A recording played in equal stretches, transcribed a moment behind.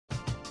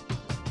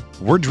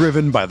We're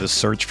driven by the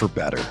search for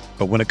better.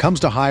 But when it comes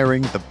to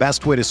hiring, the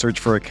best way to search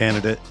for a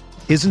candidate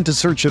isn't to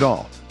search at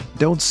all.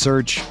 Don't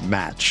search,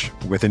 match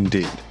with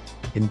Indeed.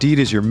 Indeed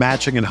is your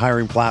matching and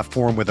hiring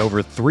platform with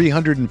over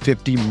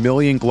 350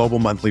 million global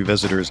monthly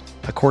visitors,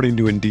 according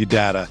to Indeed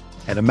data,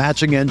 and a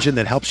matching engine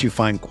that helps you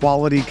find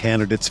quality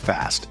candidates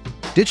fast.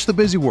 Ditch the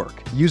busy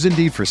work. Use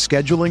Indeed for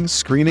scheduling,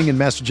 screening, and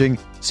messaging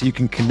so you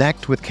can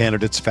connect with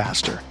candidates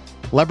faster.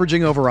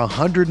 Leveraging over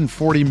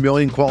 140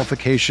 million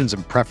qualifications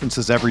and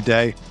preferences every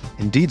day,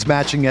 Indeed's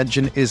matching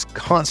engine is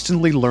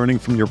constantly learning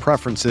from your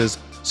preferences,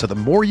 so the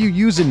more you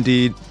use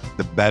Indeed,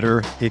 the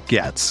better it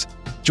gets.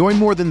 Join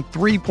more than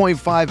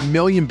 3.5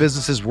 million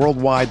businesses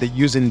worldwide that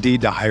use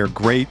Indeed to hire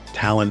great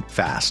talent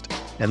fast.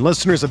 And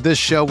listeners of this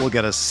show will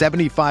get a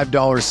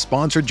 $75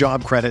 sponsored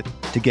job credit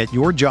to get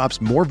your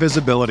jobs more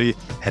visibility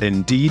at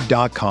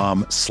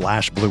Indeed.com/Blue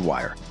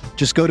Wire.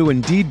 Just go to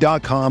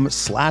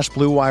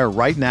Indeed.com/Blue Wire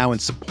right now and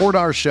support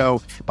our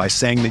show by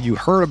saying that you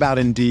heard about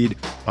Indeed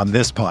on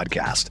this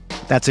podcast.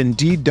 That's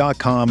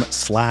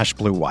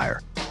Indeed.com/Blue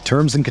Wire.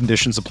 Terms and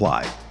conditions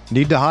apply.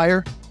 Need to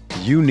hire?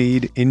 You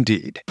need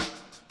Indeed.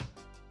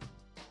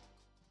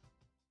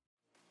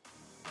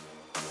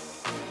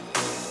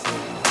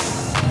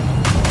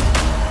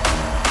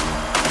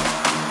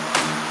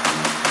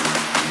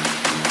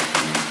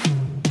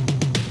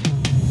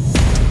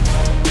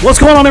 What's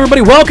going on,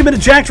 everybody? Welcome into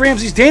Jack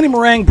Ramsey's Danny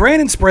Morang,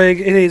 Brandon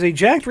Sprague. It is a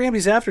Jack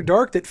Ramsey's After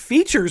Dark that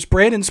features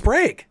Brandon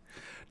Sprague.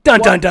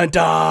 Dun, dun, dun,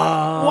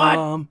 dun.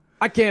 What?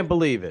 I can't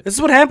believe it. This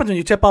is what happens when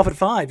you tip off at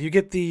 5. You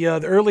get the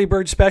early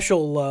bird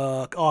special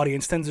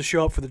audience tends to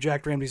show up for the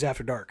Jack Ramsey's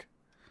After Dark.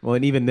 Well,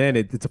 and even then,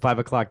 it's a 5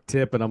 o'clock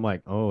tip, and I'm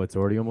like, oh, it's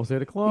already almost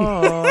 8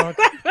 o'clock.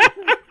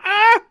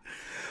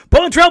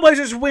 Portland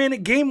Trailblazers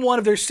win Game 1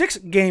 of their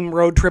 6-game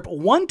road trip,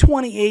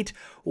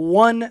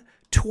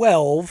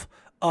 128-112.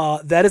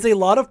 That is a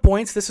lot of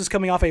points. This is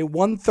coming off a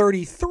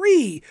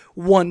 133-112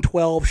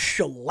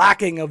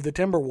 shellacking of the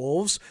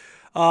Timberwolves,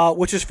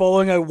 which is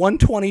following a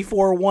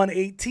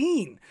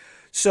 124-118.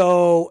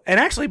 So, and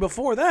actually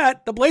before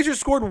that, the Blazers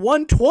scored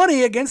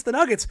 120 against the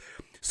Nuggets.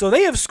 So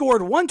they have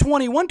scored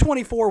 120,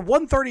 124,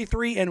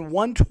 133, and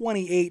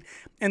 128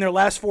 in their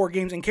last 4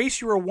 games, in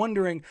case you were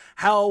wondering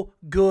how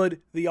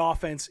good the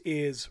offense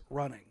is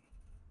running.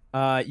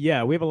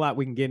 Yeah, we have a lot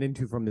we can get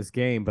into from this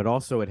game, but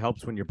also it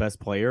helps when your best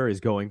player is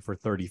going for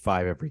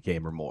 35 every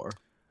game or more.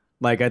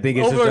 Like, I think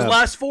it's over his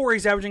last 4,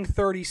 he's averaging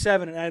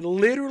 37, and I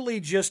literally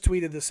just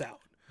tweeted this out.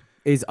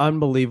 Is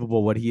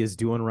unbelievable what he is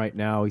doing right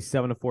now. He's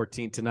 7 of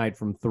 14 tonight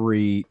from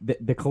 3.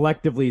 The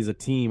collectively as a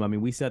team, I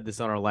mean, we said this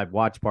on our live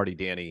watch party,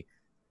 Danny.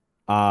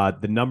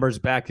 The numbers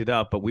backed it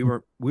up, but we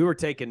were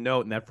taking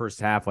note in that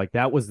first half. Like,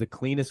 that was the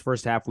cleanest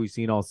first half we've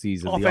seen all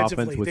season. The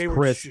offense was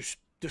crisp. Just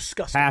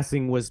disgusting.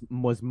 Passing was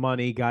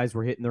money. Guys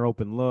were hitting their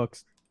open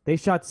looks. They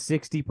shot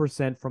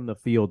 60% from the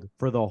field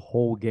for the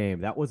whole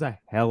game. That was a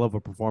hell of a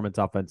performance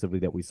offensively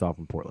that we saw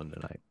from Portland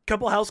tonight.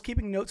 Couple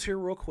housekeeping notes here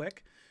real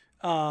quick.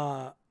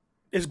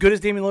 As good as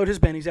Damian Lillard has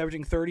been, he's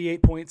averaging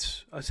 38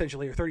 points,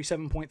 essentially, or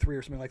 37.3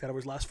 or something like that over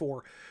his last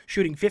 4,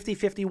 shooting 50,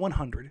 50,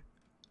 100.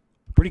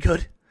 Pretty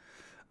good.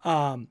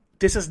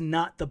 This is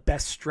not the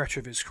best stretch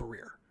of his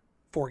career,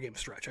 4-game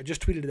stretch. I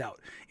just tweeted it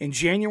out. In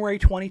January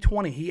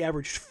 2020, he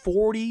averaged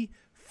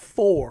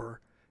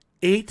 44,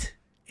 8,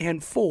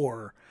 and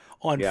 4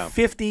 on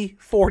 50,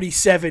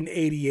 47,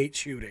 88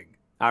 shooting.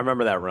 I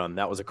remember that run.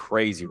 That was a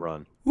crazy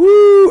run.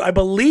 Woo! I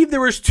believe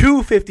there was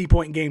 2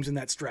 50-point games in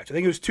that stretch. I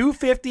think it was 2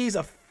 50s,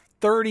 a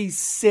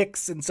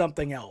 36 and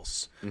something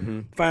else,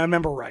 if I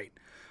remember right.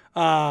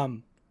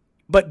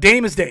 But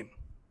Dame is Dame.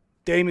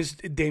 Dame is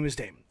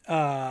Dame.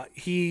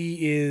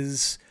 He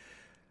is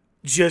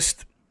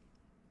just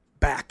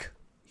back.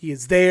 He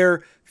is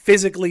there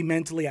physically,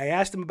 mentally. I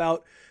asked him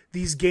about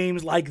these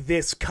games like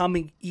this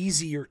coming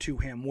easier to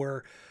him,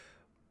 where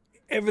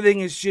everything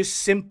is just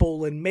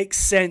simple and makes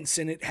sense,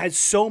 and it has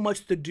so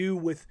much to do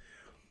with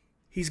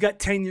he's got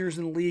 10 years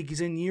in the league.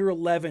 He's in year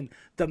 11.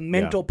 The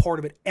mental part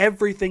of it,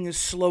 everything is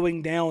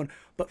slowing down.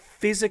 But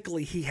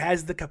physically, he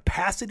has the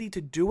capacity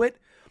to do it.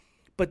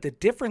 But the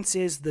difference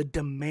is the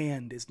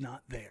demand is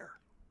not there.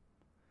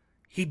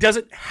 He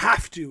doesn't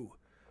have to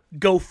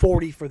go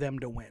 40 for them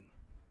to win.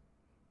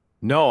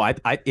 No,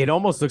 it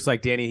almost looks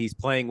like, Danny, he's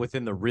playing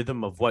within the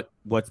rhythm of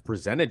what's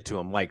presented to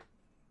him. Like,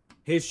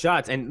 his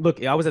shots. And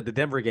look, I was at the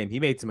Denver game. He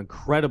made some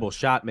incredible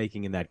shot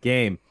making in that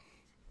game.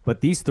 But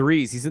these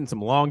threes, he's hitting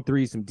some long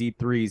threes, some deep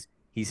threes.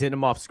 He's hitting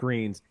them off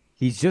screens.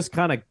 He's just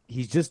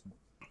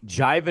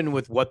jiving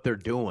with what they're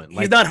doing.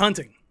 He's not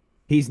hunting.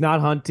 He's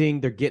not hunting.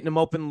 They're getting him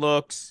open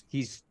looks.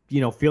 He's,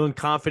 feeling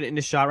confident in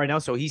his shot right now.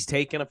 So he's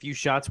taking a few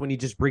shots when he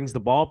just brings the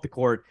ball up the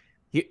court.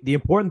 The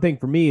important thing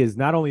for me is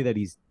not only that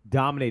he's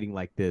dominating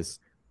like this,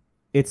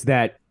 it's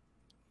that,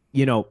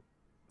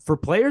 for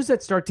players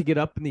that start to get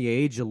up in the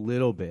age a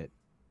little bit,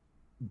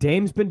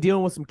 Dame's been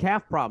dealing with some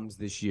calf problems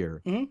this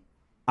year. Mm-hmm.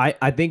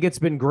 I think it's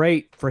been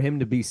great for him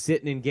to be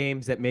sitting in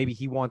games that maybe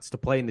he wants to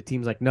play, and the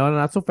team's like, no,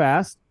 not so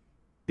fast,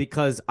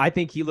 because I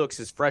think he looks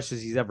as fresh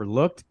as he's ever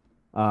looked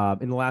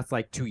in the last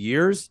 2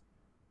 years.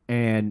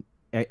 And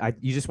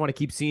you just want to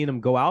keep seeing him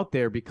go out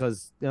there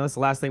because that's the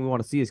last thing we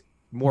want to see is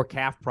more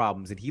calf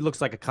problems. And he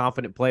looks like a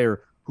confident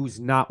player who's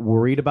not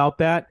worried about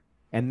that.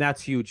 And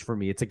that's huge for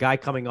me. It's a guy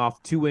coming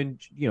off two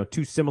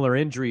similar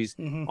injuries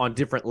on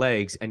different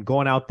legs and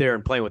going out there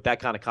and playing with that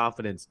kind of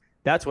confidence.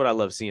 That's what I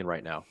love seeing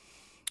right now.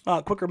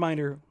 Quick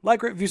reminder,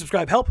 like, rate, review,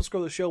 subscribe. Help us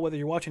grow the show, whether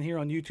you're watching here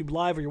on YouTube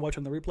Live or you're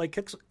watching the replay.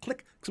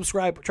 Click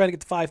subscribe. We're trying to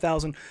get to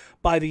 5,000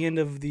 by the end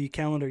of the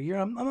calendar year.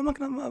 I'm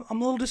a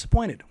little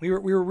disappointed. We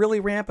were really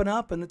ramping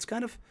up, and it's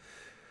kind of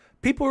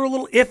people were a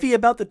little iffy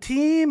about the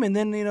team. And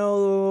then,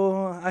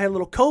 I had a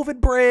little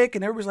COVID break,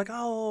 and everybody's like,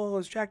 oh,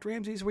 it's Jack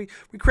Ramsey's. We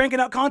cranking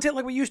out content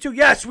like we used to?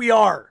 Yes, we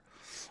are.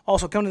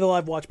 Also, come to the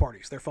live watch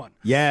parties. They're fun.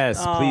 Yes,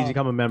 please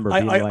become a member.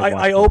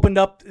 I opened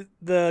up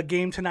the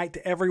game tonight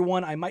to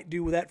everyone. I might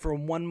do that for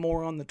one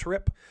more on the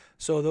trip,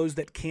 so those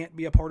that can't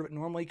be a part of it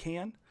normally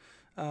can.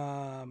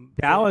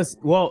 Dallas,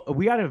 well,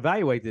 we got to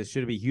evaluate this.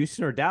 Should it be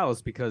Houston or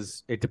Dallas?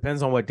 Because it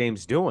depends on what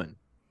Dame's doing.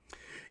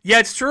 Yeah,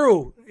 it's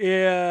true.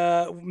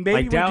 Maybe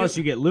like Dallas,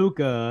 you get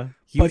Luka.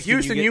 But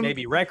Houston, you get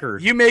maybe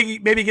record. You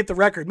maybe get the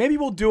record. Maybe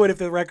we'll do it if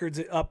the record's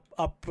up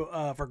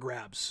for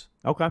grabs.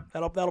 Okay,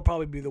 that'll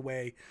probably be the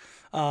way.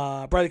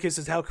 Bradley Kidd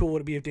says, how cool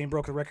would it be if Dame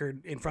broke the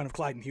record in front of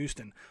Clyde in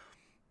Houston?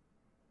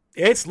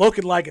 It's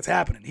looking like it's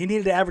happening. He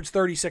needed to average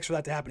 36 for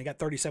that to happen. He got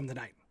 37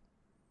 tonight.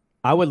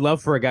 I would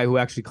love for a guy who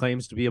actually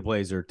claims to be a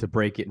Blazer to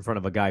break it in front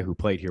of a guy who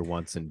played here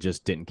once and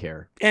just didn't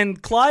care.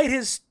 And Clyde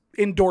has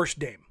endorsed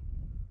Dame.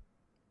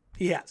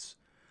 He has.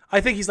 I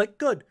think he's like,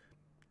 good.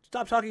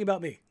 Stop talking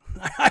about me.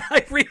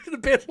 I read it a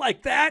bit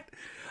like that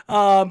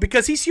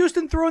because he's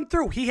Houston through and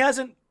through. He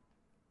hasn't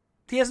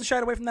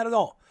shied away from that at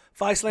all.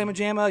 Phi Slamma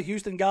Jamma,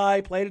 Houston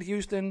guy, played at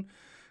Houston,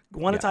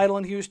 won a title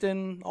in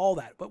Houston, all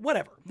that. But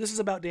whatever. This is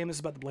about Dame. This is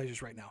about the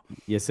Blazers right now.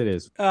 Yes, it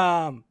is.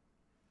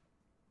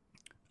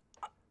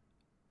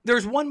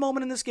 There's one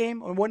moment in this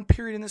game, or one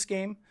period in this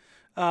game,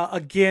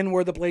 again,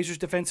 where the Blazers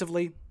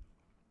defensively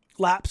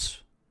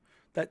lapse.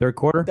 That third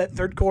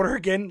quarter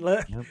again.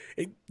 Yep.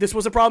 This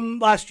was a problem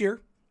last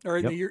year, or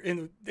in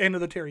the end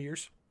of the Terry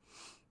years.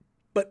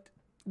 But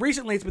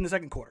recently, it's been the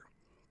second quarter.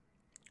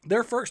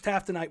 Their first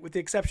half tonight, with the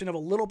exception of a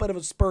little bit of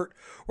a spurt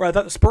where I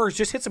thought the Spurs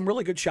just hit some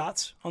really good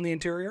shots on the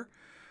interior,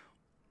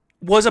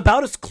 was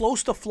about as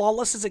close to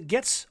flawless as it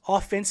gets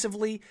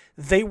offensively.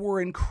 They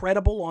were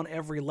incredible on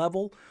every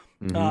level.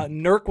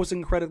 Nurk was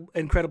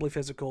incredibly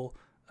physical.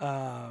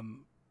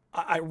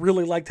 I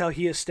really liked how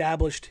he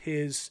established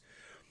his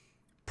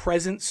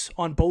presence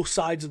on both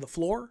sides of the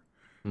floor.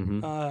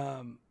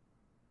 Dame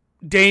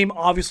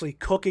obviously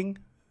cooking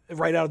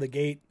right out of the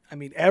gate. I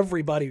mean,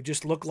 everybody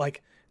just looked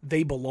like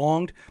they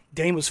belonged.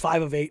 Dame was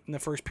 5 of 8 in the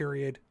first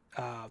period,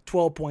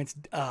 12 points.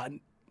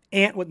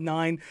 Ant with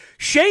 9.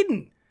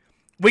 Shaedon,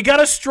 we got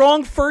a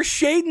strong first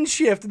Shaedon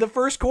shift in the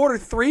first quarter,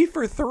 3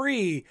 for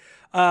 3.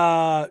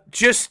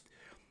 Just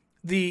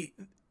the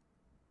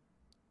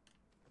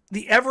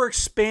ever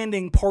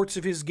expanding parts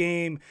of his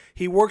game.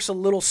 He works a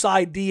little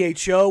side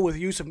DHO with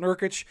Jusuf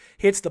Nurkic,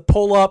 hits the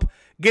pull up,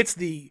 gets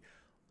the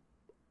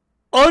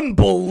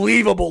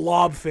unbelievable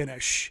lob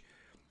finish.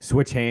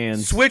 Switch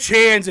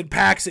hands and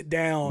packs it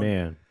down.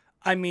 Man.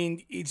 I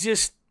mean,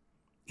 he's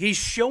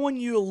showing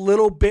you a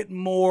little bit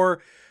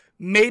more.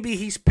 Maybe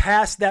he's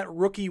past that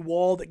rookie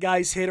wall that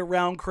guys hit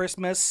around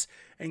Christmas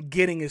and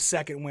getting his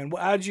second win.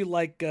 How'd you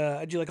like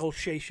old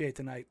Shea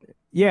tonight?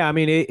 Yeah, I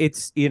mean,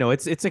 it's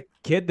a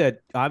kid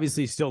that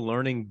obviously is still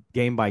learning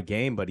game by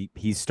game, but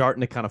he's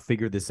starting to kind of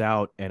figure this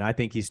out, and I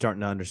think he's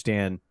starting to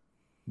understand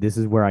this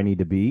is where I need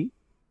to be.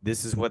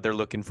 This is what they're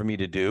looking for me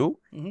to do.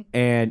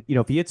 And,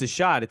 if he hits a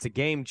shot, it's a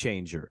game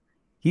changer.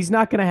 He's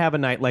not going to have a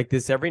night like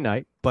this every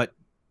night, but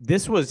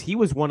he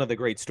was one of the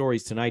great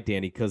stories tonight,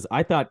 Danny, because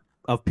I thought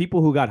of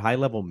people who got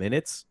high-level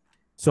minutes,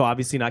 so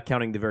obviously not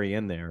counting the very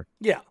end there.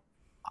 Yeah.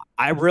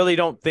 I really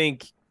don't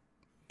think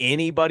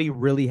anybody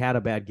really had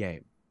a bad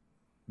game.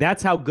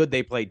 That's how good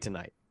they played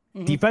tonight.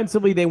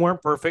 Defensively, they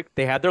weren't perfect.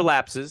 They had their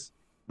lapses.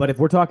 But if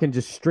we're talking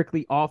just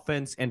strictly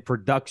offense and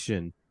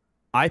production,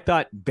 I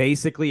thought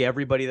basically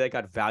everybody that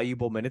got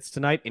valuable minutes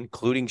tonight,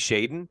 including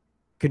Shaedon,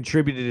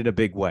 contributed in a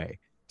big way.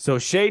 So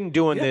Shaedon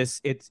doing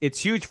this, it's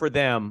huge for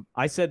them.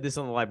 I said this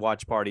on the live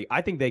watch party.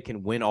 I think they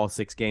can win all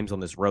 6 games on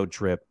this road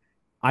trip.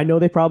 I know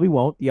they probably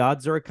won't. The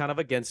odds are kind of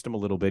against them a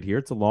little bit here.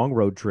 It's a long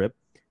road trip.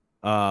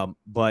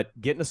 But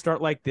getting a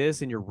start like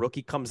this and your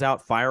rookie comes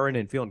out firing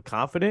and feeling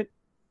confident,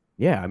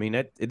 yeah, I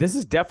mean, this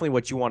is definitely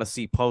what you want to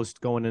see post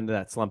going into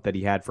that slump that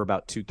he had for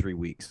about 2-3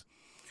 weeks.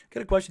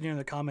 Got a question here in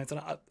the comments, and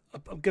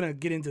I'm going to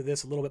get into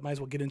this a little bit. Might as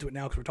well get into it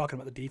now because we're talking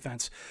about the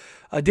defense.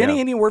 Danny,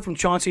 any word from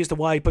Chauncey as to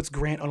why he puts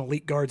Grant on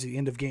elite guards at the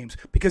end of games?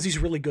 Because he's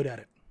really good at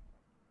it.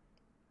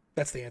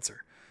 That's the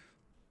answer.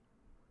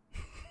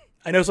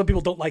 I know some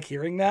people don't like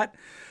hearing that.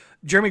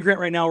 Jeremy Grant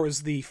right now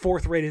is the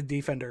 4th-rated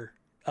defender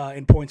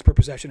in points per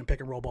possession and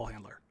pick-and-roll ball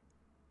handler,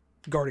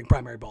 guarding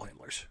primary ball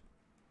handlers.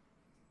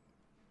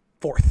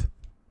 4th.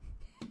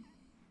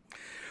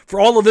 For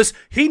all of this,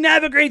 he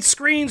navigates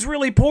screens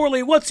really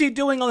poorly. What's he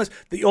doing on this?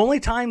 The only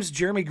times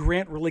Jeremy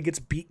Grant really gets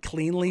beat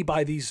cleanly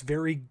by these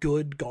very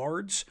good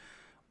guards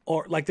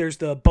or like there's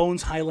the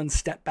Bones Highland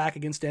step back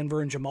against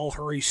Denver and Jamal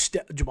Murray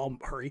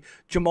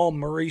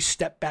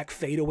step back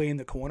fadeaway in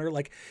the corner.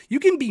 Like, you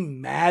can be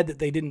mad that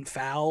they didn't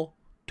foul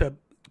to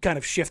kind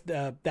of shift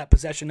that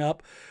possession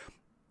up.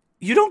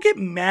 You don't get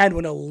mad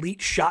when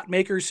elite shot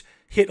makers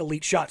hit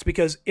elite shots,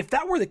 because if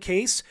that were the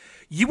case,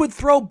 you would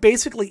throw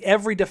basically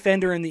every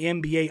defender in the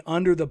NBA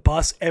under the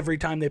bus every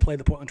time they play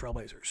the Portland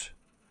Trailblazers.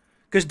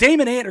 Because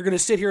Dame and Ant are going to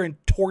sit here and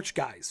torch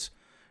guys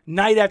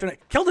night after night.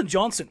 Keldon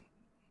Johnson,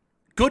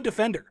 good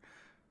defender.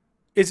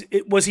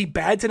 Was he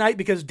bad tonight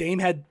because Dame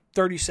had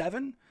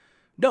 37?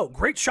 No,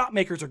 great shot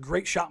makers are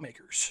great shot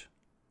makers.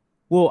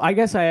 Well, I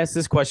guess I asked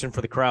this question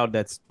for the crowd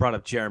that's brought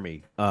up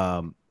Jeremy.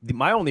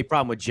 My only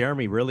problem with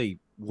Jeremy really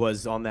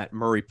was on that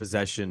Murray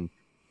possession.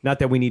 Not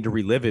that we need to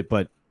relive it,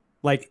 but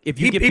like if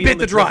you get he bit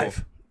the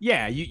drive.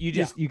 Yeah,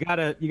 you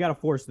gotta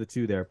force the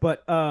two there.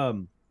 But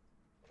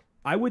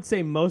I would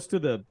say most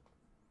of the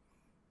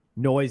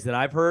noise that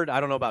I've heard, I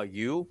don't know about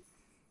you,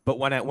 but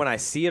when I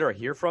see it or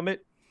hear from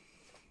it,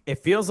 it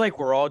feels like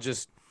we're all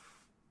just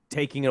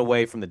taking it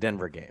away from the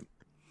Denver game.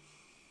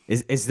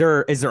 Is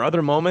there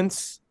other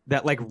moments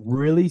that like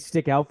really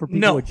stick out for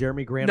people with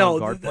Jeremy Grant on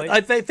guard play?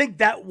 I think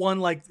that one,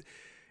 like,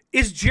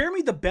 is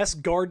Jeremy the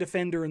best guard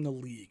defender in the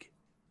league?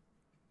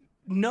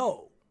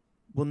 No.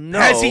 Well, no.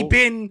 Has he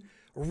been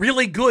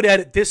really good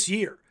at it this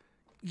year?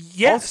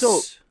 Yes.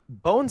 Also,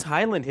 Bones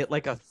Highland hit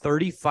like a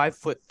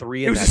 35-foot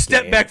three. It was a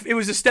step back. It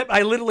was a step.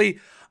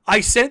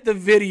 I sent the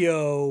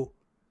video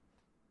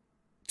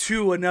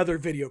to another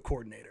video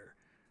coordinator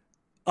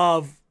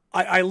of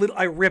I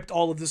ripped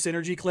all of the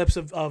synergy clips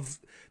of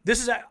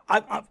this is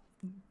I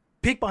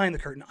peek behind the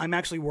curtain. I'm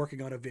actually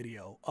working on a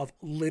video of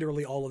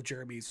literally all of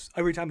Jeremy's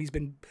every time he's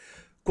been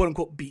quote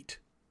unquote beat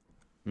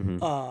in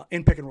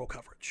pick and roll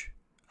coverage.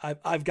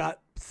 I've got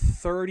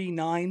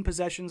 39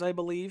 possessions, I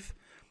believe,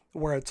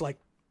 where it's like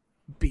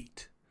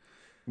beat.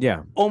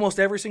 Yeah. Almost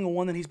every single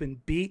one that he's been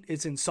beat,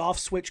 it's in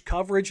soft switch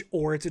coverage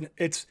or it's an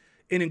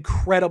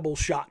incredible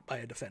shot by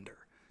a defender.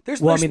 There's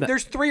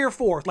 3 or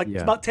 4, like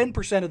it's about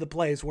 10% of the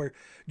plays where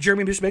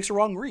Jeremy just makes a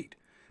wrong read.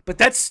 But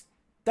that's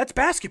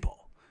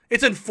basketball.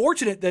 It's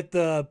unfortunate that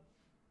the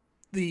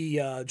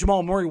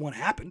Jamal Murray one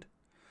happened.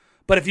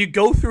 But if you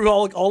go through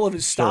all of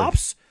his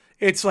stops,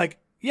 it's like,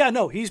 yeah,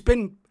 no, he's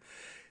been,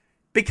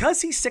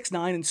 because he's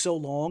 6'9" and so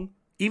long,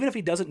 even if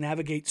he doesn't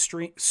navigate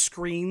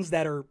screens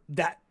that are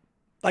that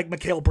like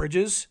Mikal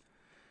Bridges,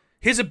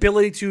 his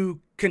ability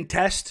to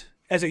contest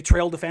as a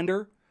trail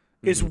defender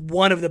is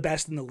one of the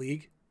best in the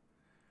league.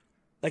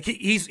 Like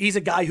he's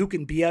a guy who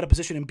can be out of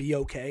position and be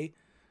okay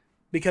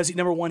because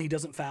number one, he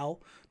doesn't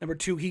foul. Number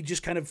two, he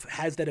just kind of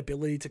has that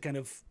ability to kind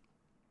of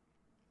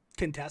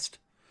contest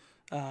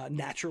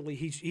naturally.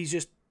 He's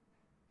just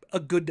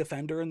a good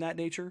defender in that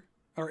nature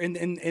or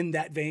in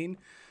that vein.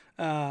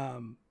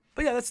 But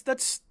yeah,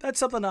 that's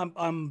something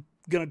I'm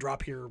gonna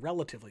drop here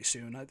relatively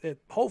soon.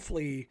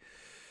 Hopefully,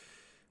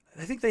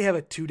 I think they have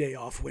a 2-day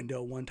off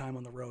window one time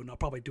on the road, and I'll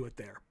probably do it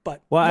there.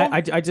 But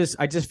I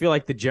just feel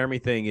like the Jeremy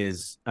thing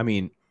is, I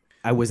mean,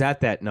 I was at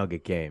that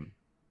Nugget game,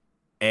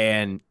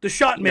 and the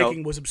shot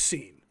making was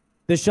obscene.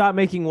 The shot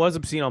making was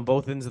obscene on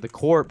both ends of the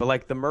court, but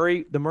like the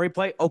Murray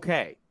play,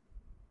 okay.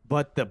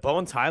 But the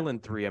Bones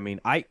Highland three, I mean,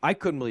 I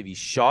couldn't believe he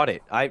shot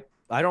it. I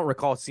don't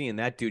recall seeing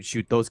that dude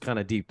shoot those kind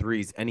of deep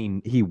threes,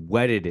 and he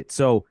wetted it.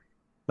 So,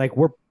 like,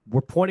 we're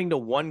pointing to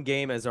one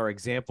game as our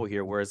example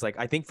here, whereas, like,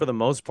 I think for the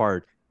most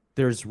part,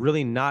 there's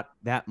really not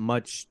that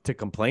much to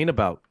complain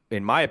about,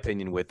 in my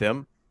opinion, with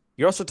him.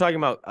 You're also talking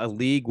about a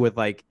league with,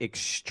 like,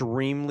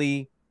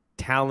 extremely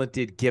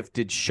talented,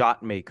 gifted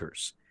shot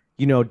makers.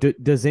 You know,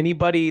 does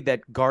anybody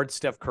that guards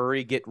Steph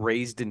Curry get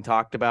raised and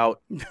talked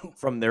about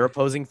from their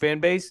opposing fan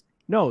base?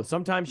 No,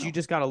 sometimes you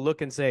just got to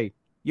look and say,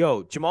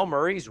 yo, Jamal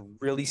Murray's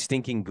really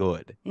stinking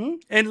good. Mm-hmm.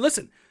 And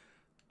listen,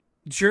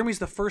 Jeremy's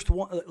the first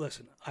one.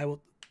 Listen,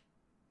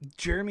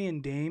 Jeremy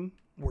and Dame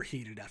were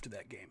heated after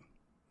that game.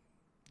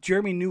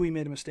 Jeremy knew he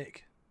made a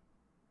mistake.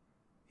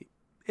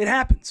 It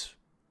happens.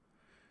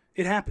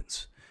 It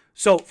happens.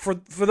 So for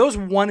those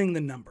wanting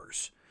the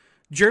numbers,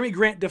 Jeremy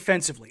Grant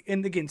defensively,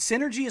 and again,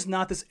 synergy is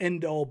not this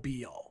end-all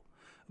be-all,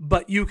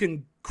 but you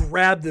can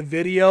grab the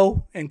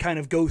video and kind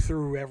of go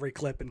through every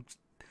clip and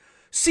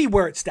see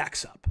where it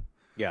stacks up.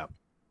 Yeah.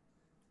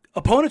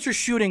 Opponents are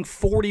shooting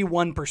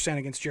 41%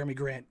 against Jeremy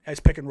Grant as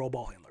pick-and-roll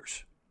ball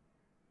handlers.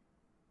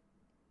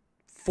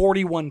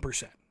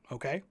 41%,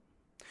 okay?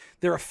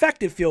 Their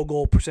effective field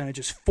goal percentage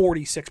is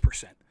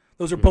 46%.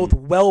 Those are both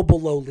well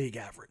below league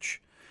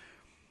average.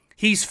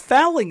 He's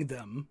fouling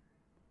them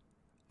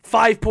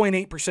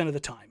 5.8% of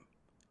the time.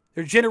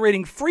 They're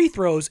generating free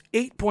throws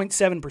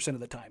 8.7% of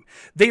the time.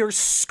 They are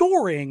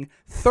scoring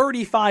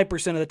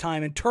 35% of the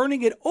time and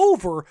turning it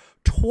over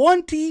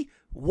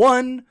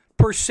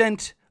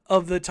 21%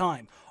 of the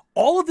time.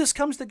 All of this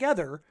comes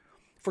together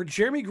for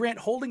Jeremy Grant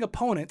holding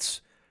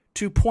opponents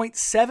to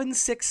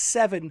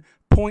 0.767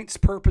 points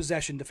per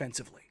possession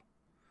defensively.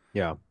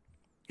 Yeah.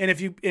 And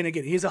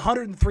again, he has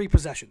 103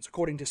 possessions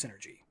according to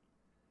Synergy.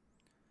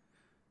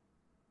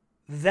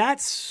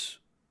 That's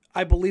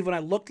I believe when I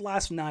looked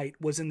last night,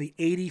 was in the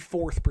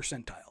 84th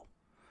percentile.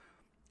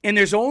 And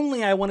there's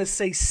only, I want to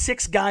say,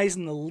 6 guys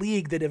in the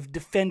league that have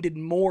defended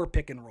more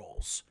pick and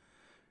rolls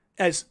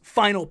as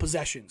final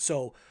possession.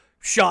 So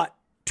shot,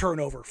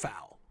 turnover,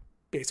 foul,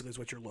 basically is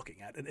what you're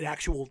looking at, an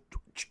actual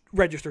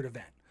registered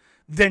event,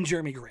 than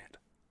Jeremy Grant.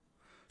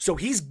 So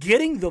he's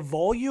getting the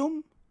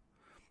volume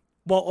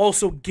while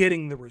also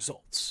getting the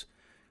results.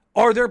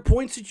 Are there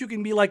points that you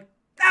can be like,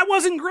 that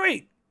wasn't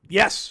great?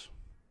 Yes.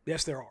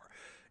 Yes, there are.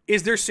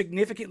 Is there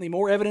significantly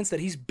more evidence that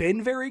he's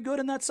been very good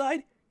in that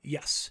side?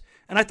 Yes.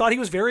 And I thought he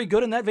was very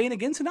good in that vein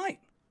again tonight.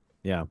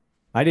 Yeah,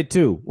 I did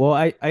too. Well,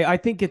 I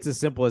think it's as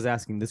simple as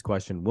asking this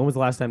question. When was the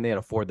last time they had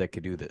a forward that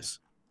could do this?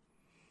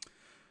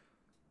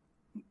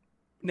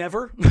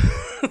 Never.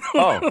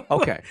 Oh,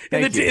 okay.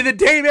 In the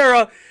Dame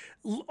era,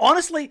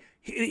 honestly,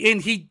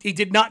 and he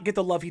did not get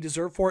the love he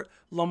deserved for it.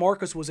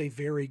 LaMarcus was a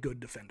very good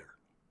defender.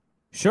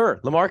 Sure,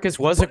 LaMarcus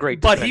was a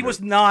great defender. But he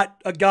was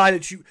not a guy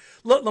that you...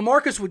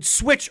 LaMarcus would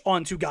switch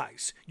onto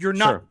guys. You're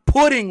not Sure.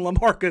 putting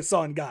LaMarcus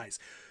on guys.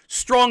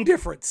 Strong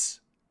difference.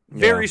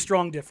 Very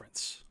strong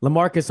difference.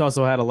 LaMarcus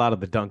also had a lot of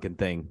the Duncan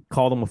thing.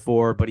 Called him a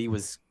 4, but he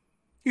was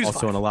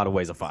also 5. in a lot of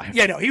ways a 5.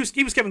 Yeah, no, he was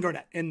Kevin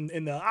Garnett in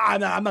the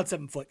I'm not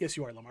 7 foot. Yes,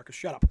 you are, LaMarcus.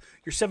 Shut up.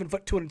 You're 7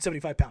 foot,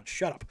 275 pounds.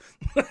 Shut up.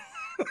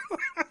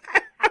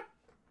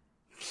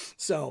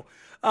 So,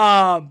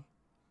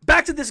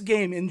 back to this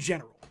game in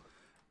general.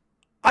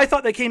 I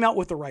thought they came out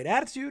with the right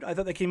attitude. I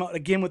thought they came out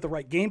again with the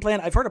right game plan.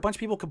 I've heard a bunch of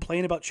people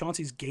complain about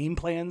Chauncey's game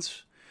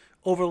plans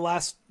over the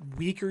last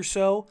week or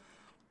so.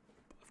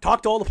 I've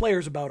talked to all the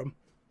players about them.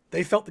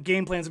 They felt the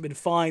game plans have been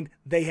fine.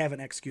 They haven't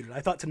executed. I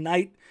thought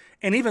tonight,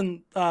 and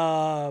even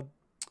the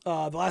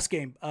last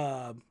game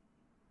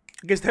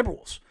against the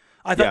Timberwolves,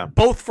 I thought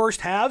both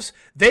first halves,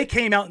 they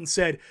came out and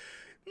said,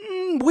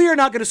 we are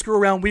not going to screw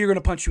around. We are going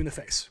to punch you in the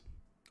face.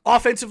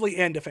 Offensively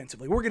and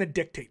defensively. We're going to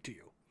dictate to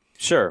you.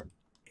 Sure.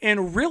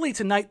 And really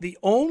tonight, the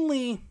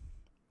only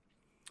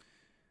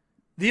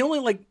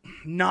like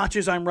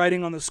notches I'm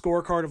writing on the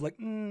scorecard of like,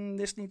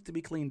 this needs to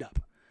be cleaned up.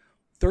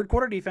 Third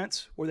quarter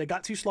defense, where they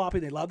got too sloppy.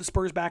 They allowed the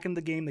Spurs back in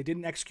the game. They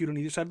didn't execute on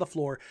either side of the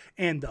floor.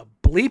 And the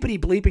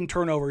bleeping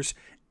turnovers.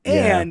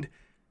 And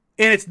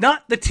it's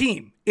not the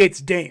team.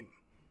 It's Dame.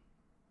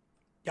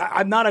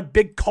 I'm not a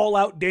big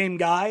call-out Dame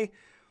guy,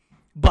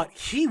 but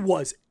he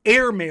was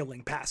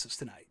airmailing passes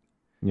tonight.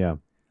 Yeah.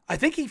 I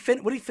think he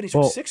finished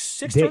with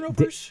six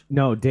turnovers?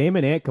 No, Dame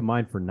and Ant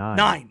combined for 9.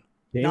 9.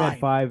 Dame 9. had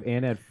 5,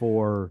 Ant had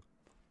 4.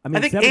 I mean, I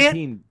think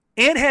 17.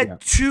 Ant had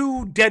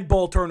 2 dead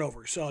ball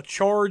turnovers, a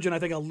charge and I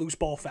think a loose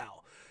ball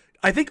foul.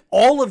 I think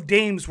all of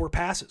Dame's were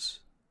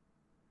passes.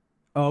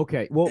 Oh,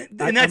 okay. Well,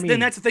 and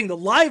that's the thing. The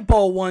live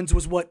ball ones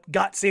was what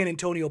got San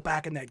Antonio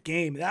back in that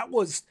game.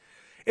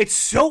 It's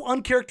so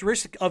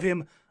uncharacteristic of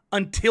him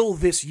until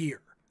this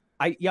year.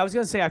 I was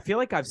going to say, I feel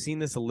like I've seen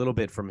this a little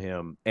bit from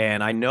him,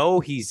 and I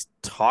know he's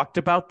talked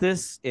about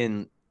this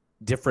in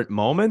different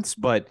moments,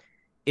 but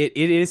it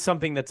is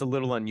something that's a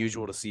little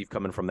unusual to see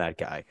coming from that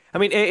guy. I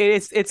mean,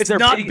 it's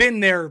not been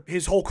there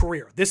his whole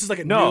career. This is like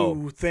a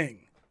new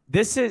thing.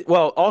 This is,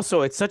 well,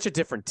 also it's such a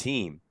different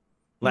team.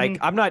 Like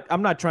I'm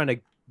not trying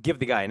to give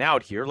the guy an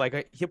out here.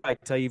 Like he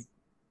might tell you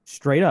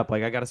straight up,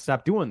 like I got to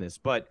stop doing this.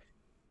 But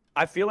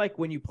I feel like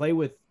when you play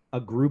with a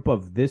group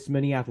of this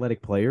many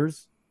athletic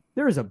players,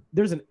 there's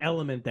an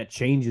element that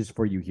changes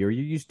for you here.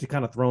 You're used to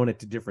kind of throwing it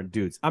to different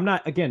dudes. I'm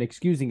not, again,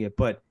 excusing it,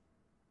 but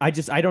I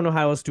don't know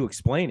how else to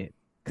explain it.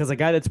 Because a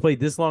guy that's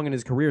played this long in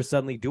his career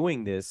suddenly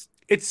doing this,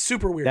 it's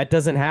super weird. That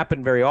doesn't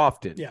happen very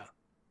often. Yeah.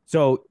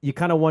 So you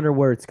kind of wonder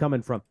where it's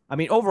coming from. I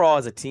mean, overall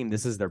as a team,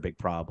 this is their big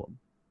problem,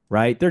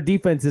 right? Their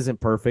defense isn't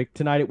perfect.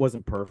 Tonight it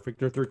wasn't perfect.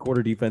 Their third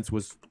quarter defense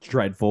was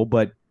dreadful,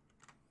 but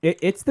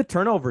it's the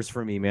turnovers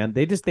for me, man.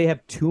 They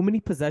have too many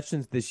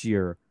possessions this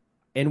year.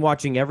 And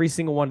watching every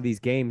single one of these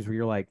games where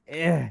you're like,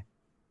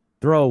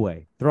 throw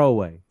away.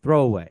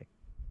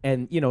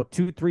 And,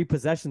 2-3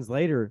 possessions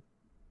later,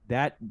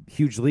 that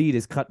huge lead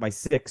is cut by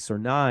 6 or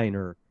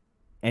 9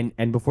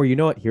 and before you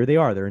know it, here they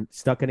are. They're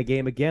stuck in a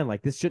game again.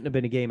 Like this shouldn't have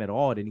been a game at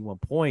all at any one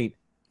point.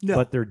 No.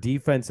 But their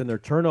defense and their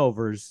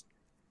turnovers,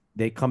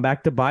 they come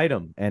back to bite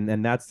them.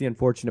 And that's the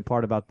unfortunate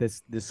part about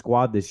this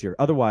squad this year.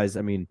 Otherwise,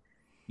 I mean,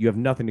 you have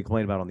nothing to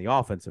complain about on the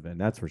offensive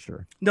end. That's for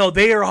sure. No,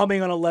 they are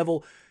humming on a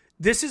level.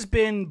 This has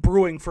been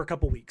brewing for a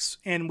couple weeks,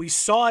 and we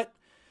saw it.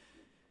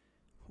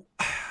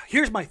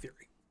 Here's my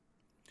theory.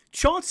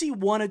 Chauncey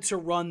wanted to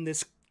run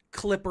this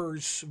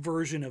Clippers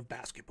version of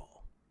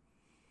basketball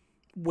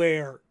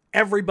where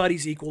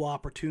everybody's equal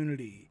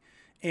opportunity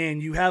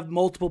and you have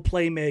multiple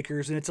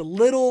playmakers, and it's a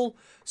little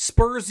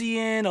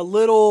Spursian, a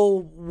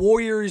little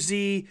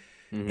Warriors-y,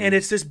 and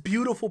it's this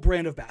beautiful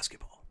brand of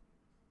basketball.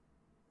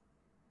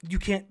 You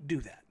can't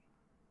do that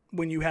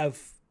when you have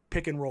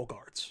pick-and-roll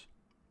guards.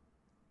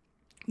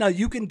 Now,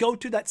 you can go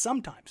to that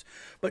sometimes,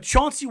 but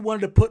Chauncey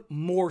wanted to put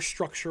more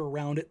structure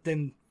around it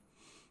than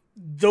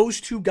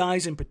those two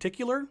guys in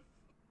particular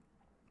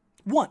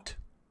want.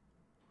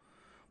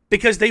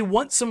 Because they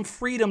want some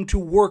freedom to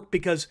work,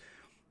 because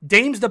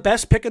Dame's the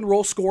best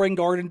pick-and-roll scoring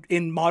guard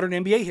in modern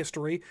NBA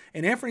history,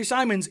 and Anthony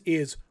Simons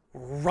is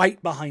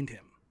right behind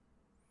him.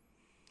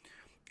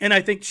 And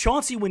I think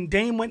Chauncey, when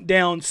Dame went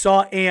down,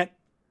 saw Ant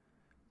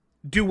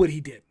do what he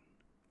did,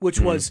 which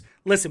was,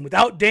 listen,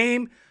 without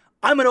Dame,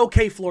 I'm an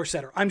okay floor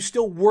setter. I'm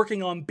still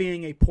working on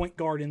being a point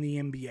guard in the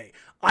NBA.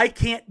 I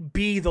can't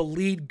be the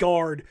lead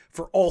guard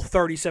for all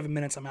 37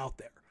 minutes I'm out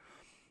there.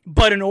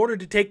 But in order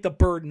to take the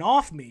burden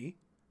off me,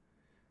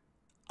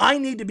 I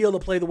need to be able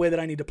to play the way that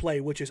I need to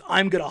play, which is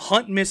I'm going to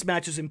hunt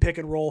mismatches in pick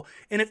and roll.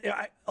 And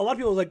a lot of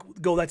people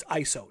go, that's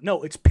ISO.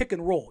 No, it's pick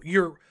and roll.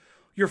 You're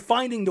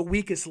finding the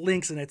weakest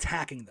links and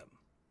attacking them.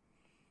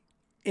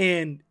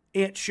 And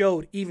Ant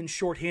showed, even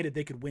shorthanded,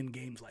 they could win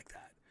games like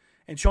that.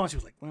 And Chauncey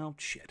was like, well,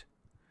 shit.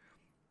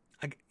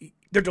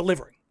 They're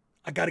delivering.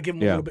 I got to give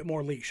them a little bit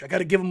more leash.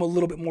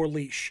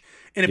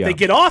 And if they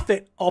get off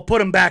it, I'll put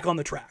them back on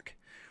the track.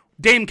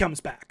 Dame comes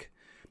back.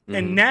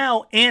 And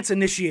now Ant's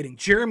initiating.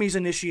 Jeremy's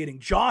initiating.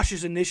 Josh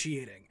is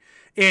initiating.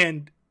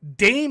 And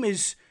Dame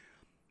is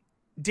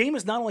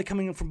not only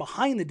coming in from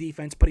behind the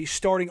defense, but he's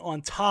starting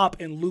on top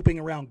and looping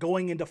around,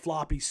 going into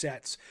floppy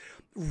sets,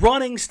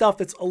 running stuff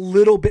that's a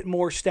little bit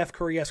more Steph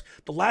Curry-esque.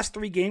 The last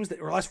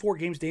 4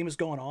 games Dame has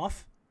gone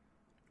off.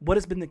 What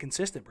has been the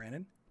consistent,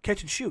 Brandon?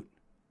 Catch and shoot.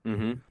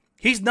 Mm-hmm.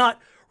 He's not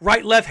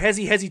right, left,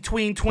 hezzy,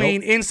 tween,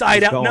 nope.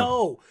 Inside, out. Going.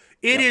 No,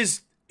 it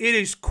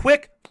is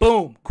quick,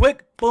 boom.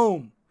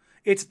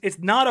 It's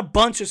not a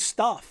bunch of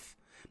stuff.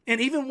 And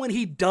even when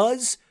he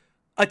does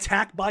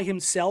attack by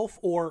himself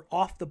or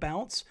off the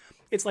bounce,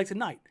 it's like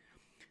tonight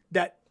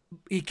that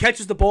he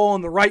catches the ball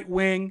on the right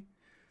wing,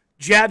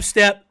 jab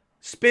step,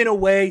 spin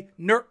away,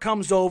 Nurk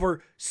comes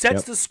over,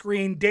 sets the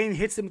screen, Dame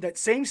hits him with that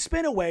same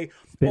spin away.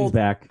 Spins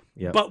back.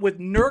 Yep. But with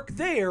Nurk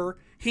there,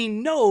 he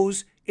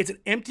knows it's an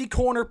empty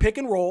corner pick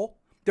and roll.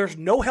 There's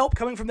no help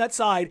coming from that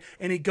side,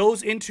 and he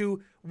goes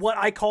into what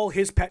I call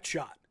his pet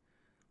shot.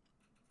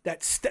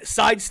 That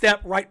side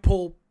step, right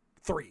pull,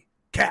 3.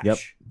 Cash. Yep.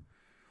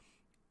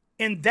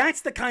 And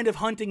that's the kind of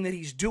hunting that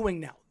he's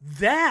doing now.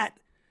 That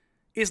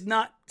is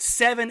not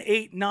 7,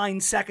 8,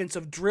 9 seconds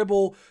of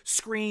dribble,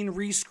 screen,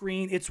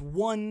 rescreen. It's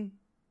one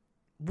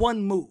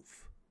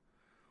move.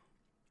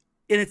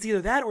 And it's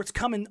either that or it's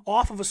coming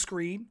off of a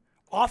screen,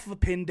 off of a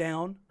pin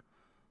down,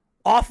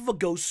 off of a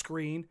ghost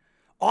screen,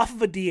 off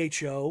of a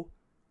DHO,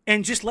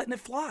 and just letting it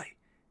fly.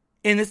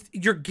 And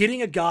you're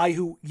getting a guy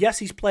who, yes,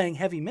 he's playing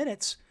heavy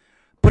minutes,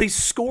 but he's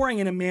scoring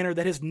in a manner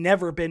that has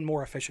never been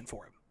more efficient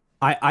for him.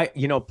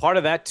 Part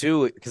of that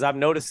too, because I've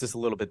noticed this a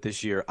little bit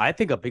this year, I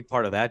think a big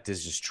part of that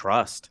is just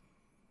trust.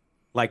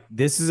 Like,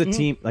 this is a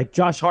team, like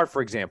Josh Hart,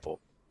 for example.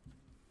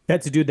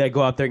 That's a dude that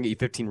go out there and get you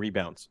 15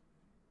 rebounds.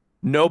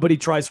 Nobody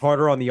tries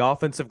harder on the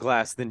offensive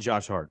glass than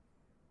Josh Hart.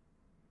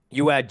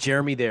 You add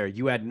Jeremy there.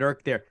 You add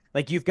Nurk there.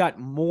 Like, you've got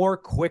more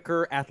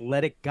quicker,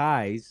 athletic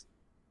guys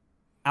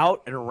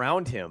out and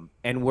around him.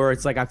 And where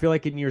it's like, I feel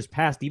like in years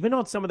past, even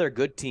on some of their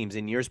good teams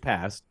in years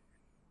past,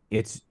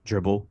 it's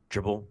dribble,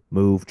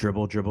 move,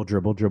 dribble.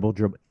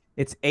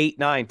 It's 8,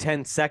 9,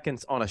 10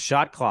 seconds on a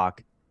shot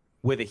clock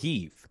with a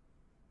heave.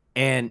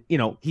 And,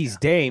 he's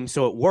Dame,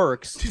 so it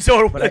works.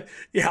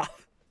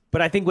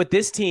 But I think with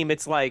this team,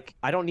 it's like,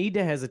 I don't need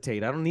to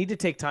hesitate. I don't need to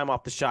take time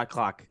off the shot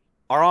clock.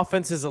 Our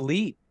offense is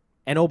elite.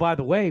 And, oh, by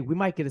the way, we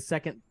might get a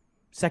second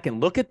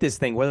look at this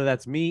thing, whether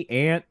that's me,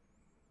 Ant,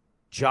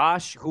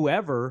 Josh,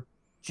 whoever,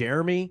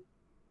 Jeremy.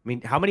 I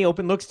mean, how many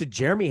open looks did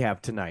Jeremy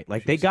have tonight?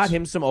 Like, they got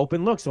him some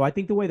open looks. So I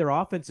think the way their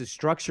offense is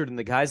structured and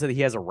the guys that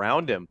he has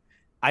around him,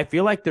 I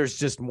feel like there's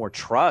just more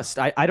trust.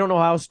 I don't know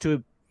how else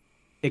to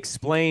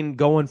explain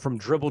going from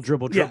dribble,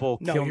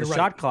 killing the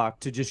shot clock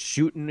to just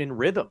shooting in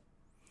rhythm.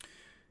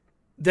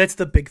 That's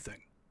the big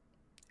thing.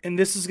 And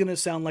this is going to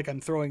sound like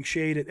I'm throwing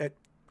shade at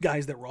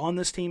guys that were on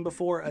this team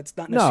before. That's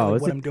not necessarily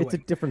what I'm doing. It's a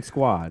different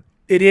squad.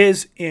 It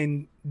is.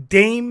 In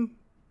Dame,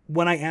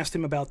 when I asked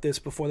him about this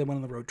before they went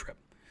on the road trip,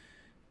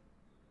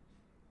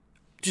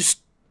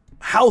 just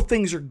how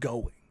things are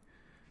going.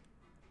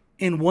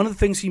 And one of the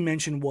things he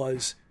mentioned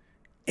was,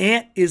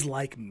 Ant is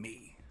like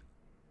me.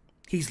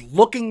 He's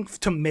looking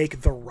to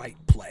make the right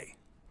play.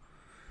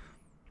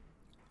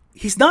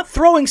 He's not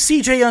throwing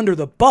CJ under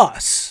the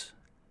bus.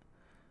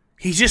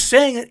 He's just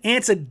saying that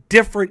Ant's a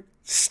different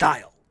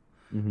style.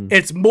 Mm-hmm.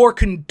 It's more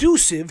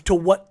conducive to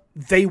what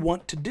they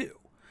want to do.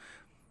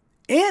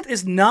 Ant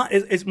is not,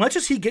 as much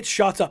as he gets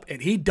shots up,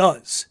 and he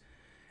does,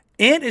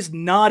 Ant is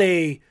not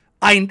I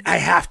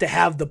have to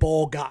have the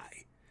ball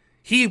guy.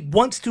 He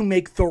wants to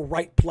make the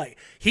right play.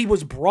 He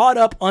was brought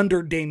up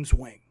under Dame's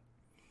wing.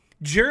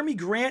 Jeremy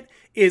Grant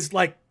is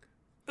like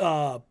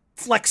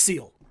Flex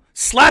Seal.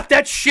 Slap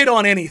that shit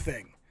on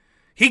anything.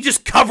 He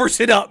just covers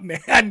it up,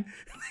 man.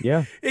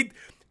 Yeah.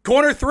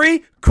 Corner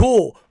 3,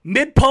 cool.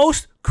 Mid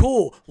post,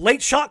 cool.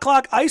 Late shot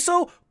clock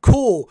ISO,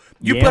 cool.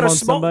 You put a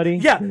somebody.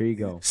 Yeah. There you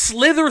go.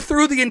 Slither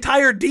through the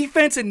entire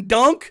defense and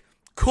dunk,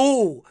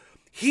 cool.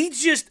 He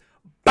just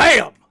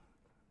bam.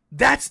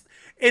 There's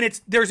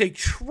a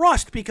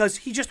trust because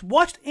he just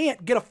watched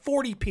Ant get a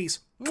 40-piece.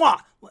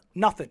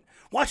 Nothing.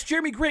 Watch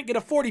Jeremy Grant get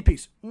a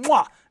 40-piece.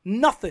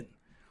 Nothing.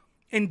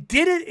 And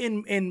did it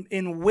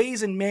in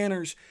ways and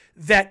manners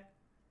that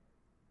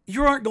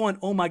you aren't going,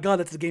 oh my God,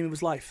 that's the game of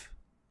his life.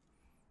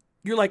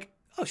 You're like,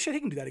 oh shit, he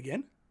can do that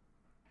again.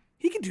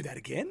 He can do that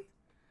again.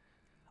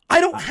 I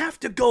don't have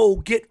to go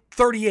get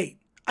 38.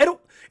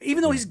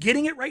 Even though he's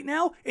getting it right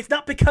now, it's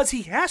not because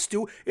he has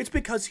to. It's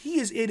because he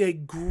is in a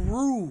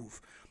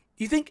groove.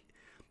 Do you think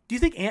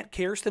Ant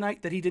cares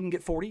tonight that he didn't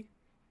get 40?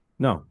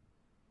 No.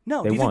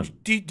 No. They won.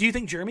 Do you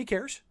think Jeremy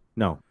cares?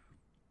 No.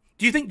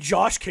 Do you think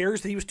Josh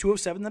cares that he was 2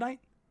 of 7 tonight?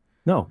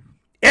 No.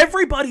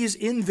 Everybody is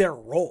in their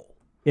role.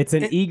 It's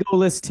an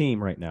egoless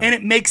team right now. And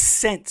it makes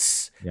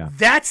sense. Yeah.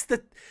 That's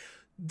the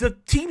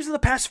teams of the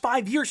past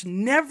 5 years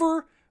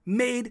never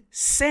made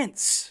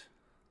sense.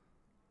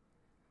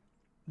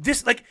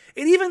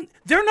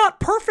 They're not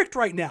perfect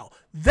right now.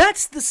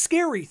 That's the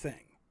scary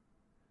thing.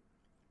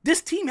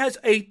 This team has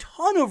a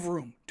ton of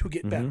room to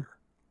get better.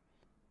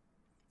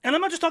 And I'm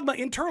not just talking about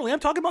internally.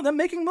 I'm talking about them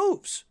making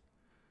moves.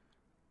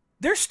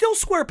 There's still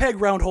square peg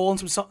round hole in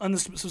some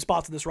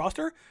spots in this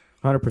roster.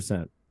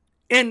 100%.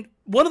 And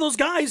one of those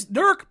guys,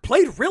 Nurk,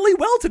 played really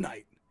well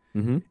tonight.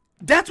 Mm-hmm.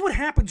 That's what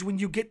happens when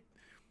you get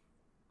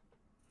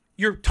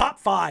your top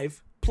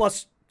 5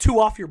 plus 2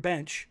 off your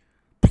bench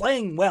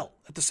playing well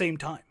at the same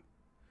time.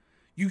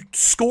 You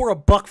score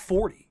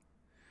 $140.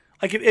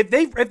 Like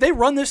if they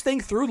run this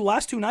thing through the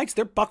last 2 nights,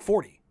 they're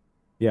 $140.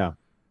 Yeah.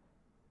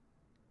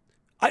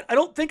 I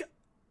don't think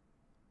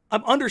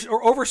I'm under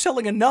or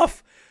overselling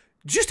enough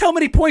just how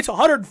many points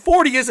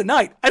 140 is a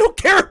night. I don't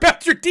care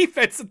about your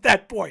defense at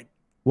that point.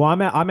 Well,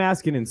 I'm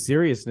asking in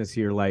seriousness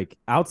here, like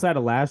outside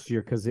of last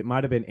year, because it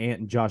might have been Ant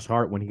and Josh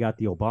Hart when he got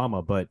the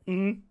Obama, but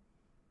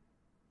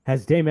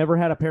has Dame ever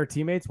had a pair of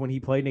teammates when he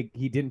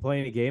didn't play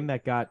in a game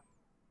that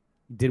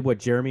did what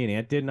Jeremy and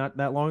Ant did not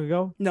that long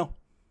ago? No.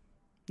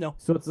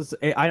 So it's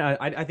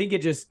I think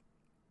it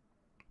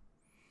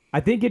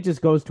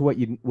just goes to what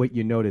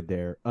you noted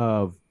there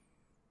of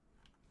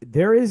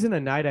there isn't a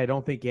night I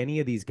don't think any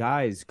of these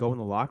guys go in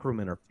the locker room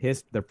and are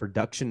pissed their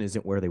production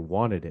isn't where they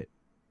wanted it,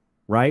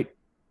 right?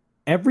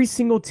 Every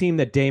single team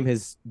that Dame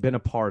has been a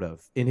part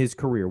of in his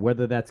career,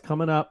 whether that's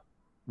coming up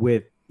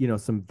with,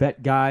 some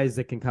vet guys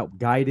that can help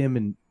guide him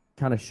and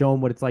kind of show him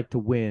what it's like to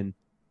win,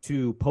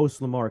 to post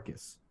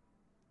LaMarcus,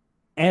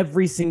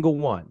 every single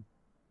one,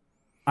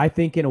 I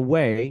think in a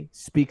way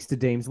speaks to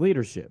Dame's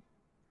leadership.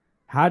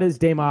 How does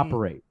Dame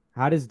operate?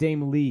 How does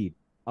Dame lead?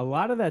 A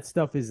lot of that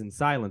stuff is in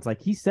silence.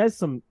 Like he says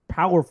some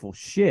powerful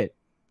shit,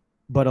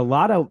 but a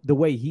lot of the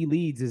way he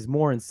leads is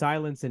more in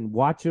silence and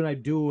watch what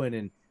I'm doing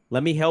and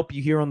let me help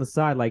you here on the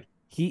side. Like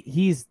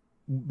he's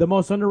the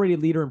most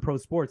underrated leader in pro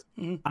sports.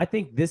 I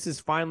think this is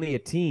finally a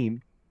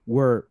team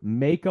where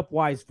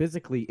makeup-wise,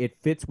 physically, it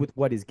fits with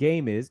what his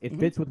game is. It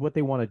fits with what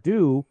they want to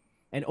do.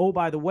 And oh,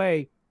 by the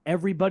way,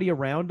 everybody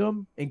around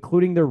him,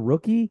 including their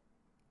rookie,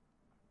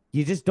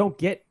 you just don't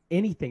get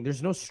anything.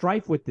 There's no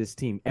strife with this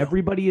team. No.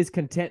 Everybody is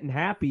content and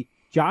happy.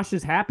 Josh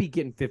is happy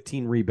getting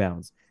 15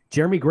 rebounds.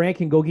 Jeremy Grant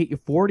can go get you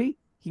 40.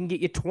 He can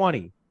get you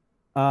 20.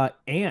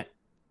 Ant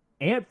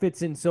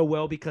fits in so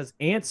well because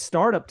Ant's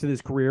startup to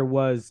this career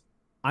was,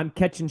 I'm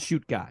catch and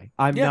shoot guy.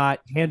 I'm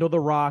not handle the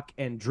rock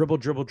and dribble.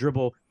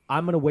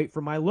 I'm going to wait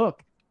for my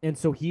look. And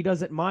so he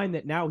doesn't mind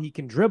that now he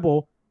can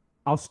dribble.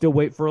 I'll still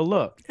wait for a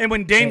look. And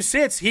when Dame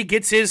sits, he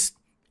gets his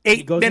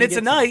 8 minutes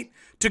a night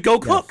to go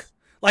cook. Yes.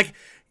 Like,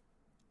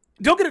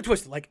 don't get it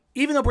twisted. Like,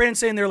 even though Brandon's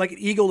saying they're like an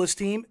egoless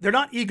team, they're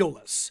not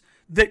egoless.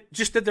 That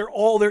they're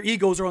all their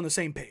egos are on the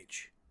same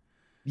page.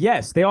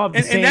 Yes, they all have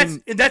the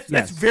same.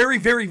 That's very,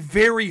 very,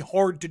 very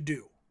hard to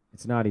do.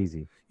 It's not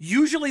easy.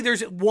 Usually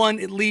there's at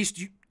least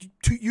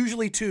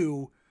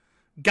two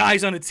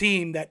guys on a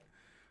team that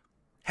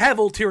have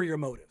ulterior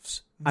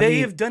motives. They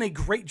have done a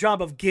great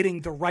job of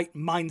getting the right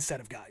mindset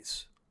of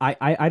guys.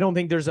 I don't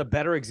think there's a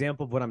better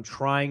example of what I'm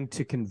trying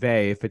to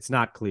convey if it's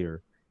not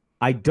clear.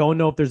 I don't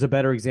know if there's a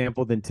better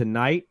example than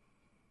tonight.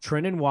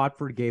 Trendon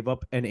Watford gave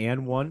up an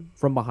and one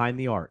from behind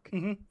the arc.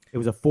 Mm-hmm. It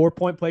was a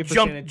 4-point play for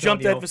San Antonio.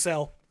 Jumped at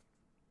Vassell.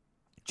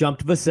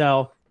 Jumped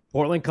Vassell.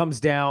 Portland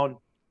comes down.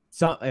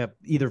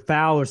 Either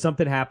foul or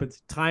something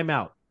happens.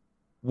 Timeout.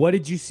 What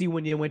did you see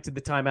when you went to the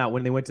timeout,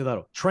 when they went to the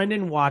huddle?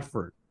 Trendon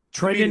Watford.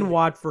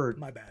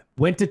 My bad.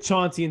 Went to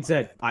Chauncey and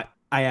said, I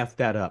effed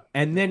that up.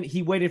 And then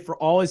he waited for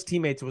all his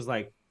teammates and was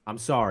like, I'm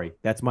sorry.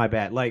 That's my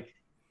bad. Like,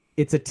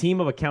 it's a team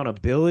of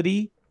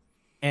accountability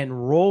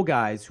and role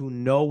guys who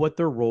know what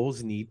their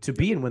roles need to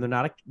be. And when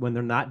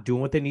they're not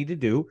doing what they need to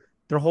do,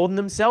 they're holding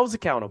themselves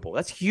accountable.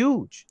 That's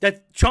huge.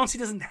 That Chauncey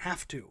doesn't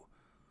have to.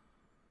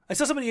 I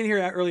saw somebody in here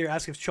earlier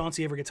ask if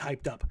Chauncey ever gets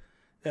hyped up.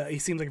 He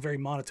seems like a very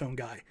monotone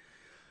guy.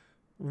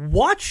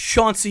 Watch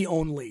Chauncey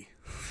only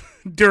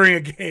during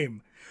a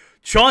game.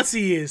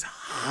 Chauncey is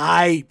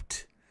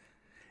hyped,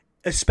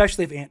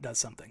 especially if Ant does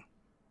something.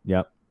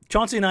 Yep.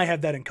 Chauncey and I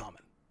have that in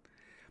common.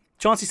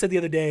 Chauncey said the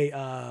other day,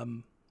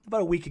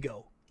 about a week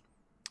ago,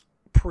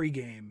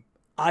 pregame,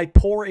 I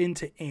pour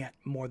into Ant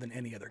more than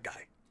any other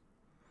guy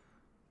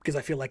because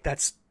I feel like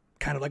that's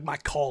kind of like my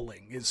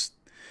calling. Is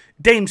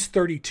Dame's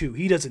 32.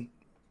 He doesn't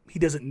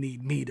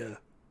need me to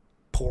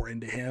pour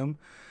into him.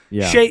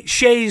 Yeah.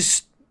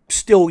 Shai's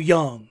still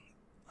young.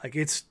 Like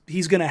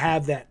he's gonna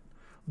have that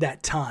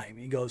that time.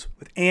 He goes,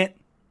 with Ant,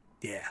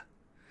 yeah.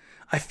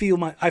 I feel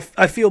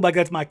like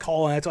that's my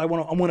call, and that's I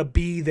want to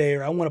be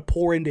there. I want to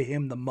pour into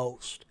him the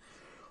most.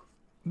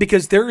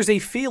 Because there is a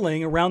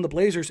feeling around the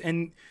Blazers,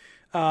 and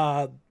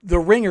the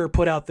Ringer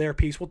put out their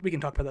piece. Well, we can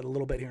talk about that a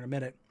little bit here in a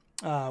minute,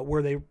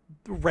 where they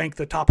rank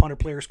the top 100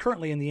 players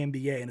currently in the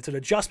NBA, and it's an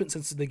adjustment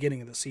since the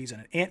beginning of the season.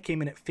 And Ant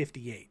came in at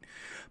 58.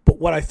 But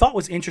what I thought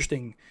was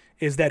interesting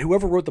is that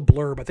whoever wrote the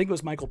blurb, I think it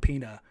was Michael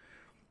Pina,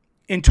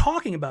 in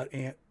talking about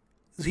Ant,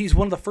 he's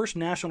one of the first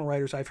national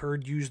writers I've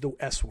heard use the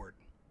S word,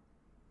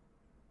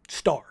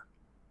 star.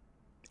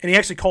 And he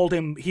actually called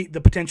him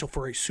the potential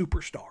for a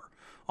superstar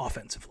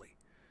offensively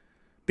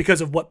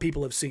because of what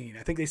people have seen.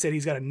 I think they said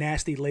he's got a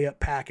nasty layup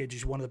package.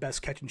 He's one of the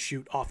best catch and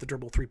shoot off the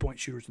dribble 3-point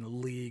shooters in the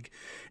league,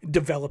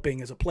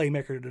 developing as a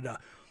playmaker.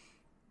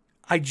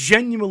 I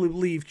genuinely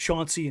believe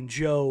Chauncey and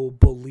Joe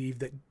believe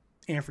that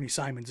Anthony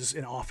Simons is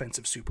an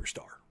offensive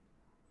superstar.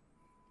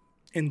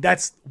 And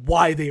that's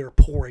why they are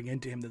pouring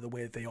into him the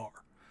way that they are.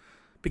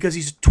 Because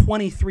he's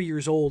 23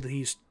 years old and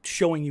he's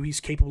showing you he's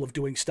capable of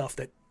doing stuff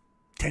that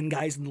 10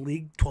 guys in the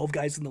league, 12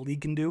 guys in the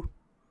league can do.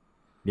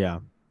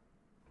 Yeah.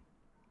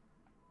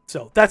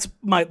 So that's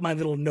my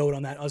little note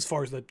on that as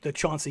far as the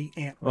Chauncey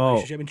Ant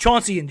relationship. And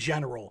Chauncey in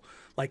general,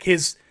 like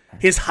his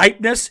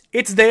hypeness,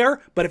 it's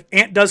there, but if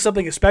Ant does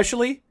something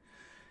especially,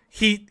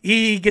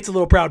 he gets a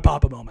little proud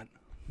papa moment.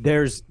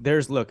 There's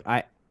look,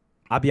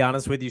 I'll be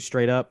honest with you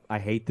straight up. I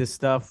hate this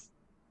stuff.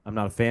 I'm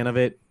not a fan of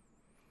it.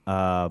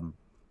 I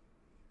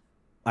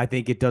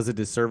think it does a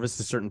disservice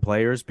to certain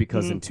players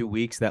because in 2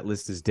 weeks that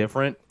list is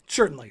different.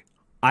 Certainly.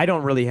 I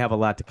don't really have a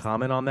lot to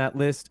comment on that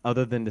list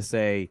other than to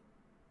say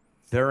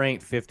there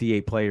ain't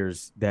 58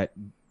 players that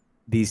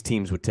these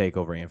teams would take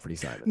over Anthony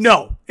Simons.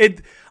 No.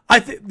 The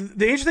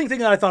interesting thing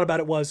that I thought about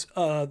it was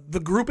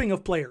the grouping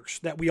of players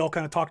that we all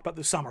kind of talked about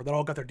this summer that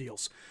all got their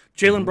deals.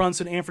 Jalen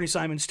Brunson, Anthony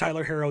Simons,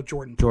 Tyler Herro,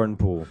 Jordan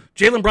Poole.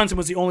 Jalen Brunson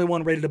was the only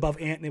one rated above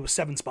Ant, and it was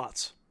 7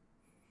 spots.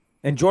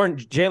 And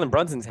Jalen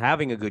Brunson's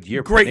having a good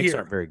year, Great but the Knicks year.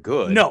 aren't very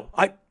good. No,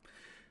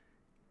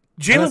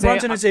 Jalen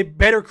Brunson is a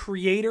better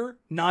creator,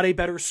 not a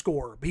better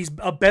scorer. He's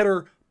a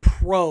better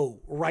pro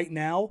right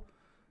now.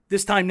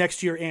 This time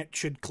next year, Ant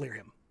should clear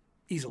him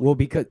easily. Well,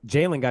 because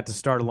Jalen got to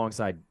start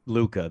alongside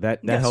Luka,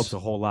 that helps a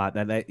whole lot.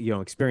 That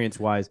experience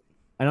wise,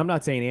 and I'm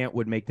not saying Ant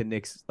would make the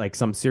Knicks like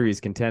some serious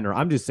contender.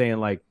 I'm just saying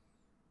like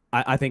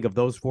I think of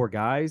those 4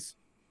 guys,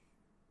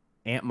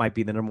 Ant might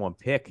be the number 1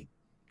 pick.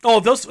 Oh,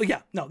 there's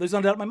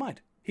no doubt in my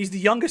mind. He's the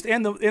youngest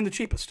and the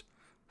cheapest.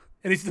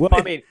 And he's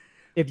I mean,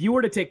 if you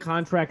were to take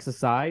contracts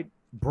aside,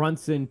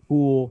 Brunson,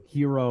 Poole,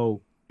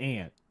 Hero,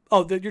 Ant.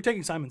 Oh, you're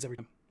taking Simons every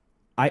time.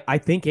 I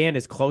think Ant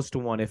is close to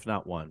 1, if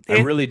not 1.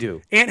 I really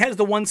do. Ant has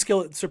the one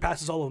skill that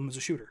surpasses all of them as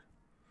a shooter.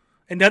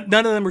 And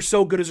none of them are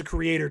so good as a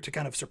creator to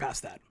kind of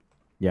surpass that.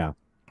 Yeah.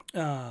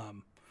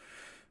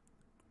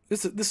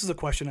 This is a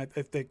question I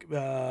think.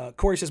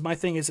 Corey says, my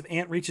thing is if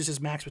Ant reaches his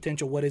max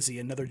potential, what is he?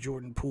 Another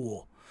Jordan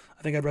Poole.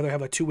 I think I'd rather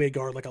have a two-way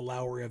guard like a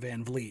Lowry or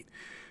Van Vliet.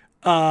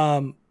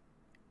 Ant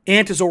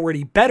is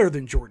already better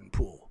than Jordan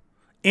Poole.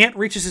 Ant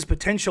reaches his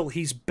potential,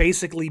 he's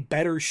basically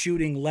better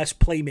shooting, less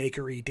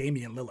playmaker-y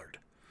Damian Lillard.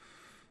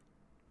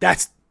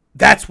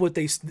 That's what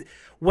they.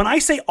 When I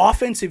say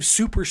offensive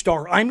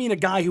superstar, I mean a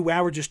guy who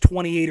averages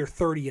 28 or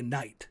 30 a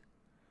night.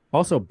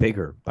 Also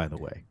bigger, by the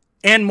way,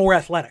 and more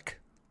athletic.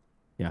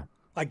 Yeah,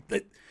 like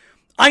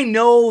I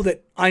know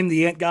that I'm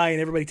the Ant guy, and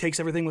everybody takes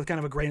everything with kind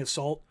of a grain of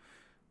salt.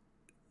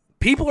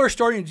 People are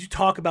starting to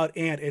talk about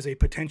Ant as a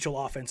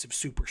potential offensive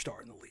superstar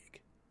in the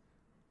league.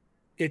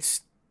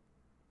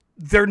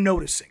 They're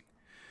noticing,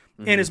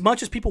 and as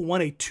much as people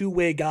want a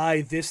two-way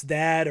guy, this,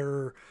 that,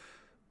 or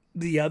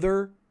the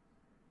other.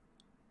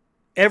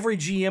 Every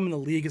GM in the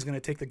league is going to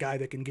take the guy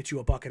that can get you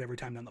a bucket every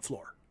time down the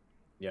floor.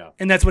 Yeah.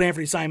 And that's what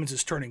Anthony Simons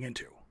is turning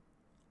into.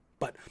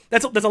 But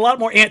that's a lot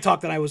more Ant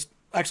talk than I was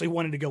actually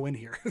wanting to go in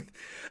here.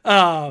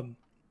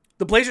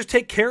 The Blazers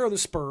take care of the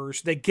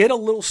Spurs. They get a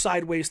little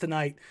sideways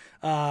tonight,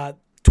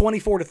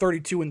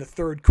 24-32 in the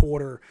third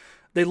quarter.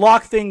 They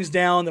lock things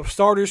down. The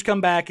starters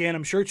come back in.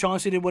 I'm sure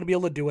Chauncey didn't want to be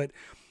able to do it.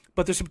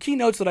 But there's some key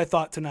notes that I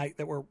thought tonight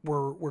that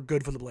were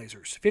good for the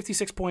Blazers.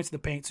 56 points in the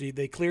paint, so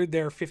they cleared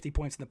their 50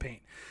 points in the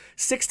paint.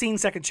 16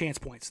 second chance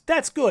points.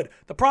 That's good.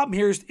 The problem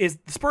here is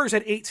the Spurs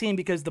had 18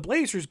 because the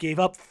Blazers gave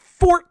up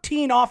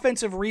 14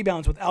 offensive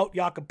rebounds without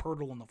Jakob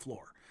Poeltl on the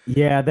floor.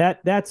 Yeah,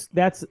 that's.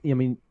 I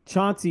mean,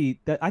 Chauncey.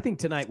 I think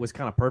tonight was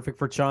kind of perfect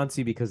for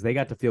Chauncey because they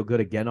got to feel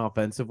good again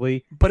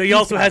offensively. But he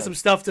also has some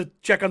stuff to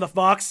check on the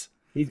Fox.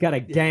 He's got a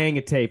gang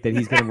of tape that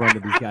he's going to run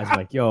to these guys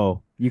like,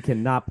 yo, you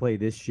cannot play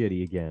this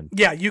shitty again.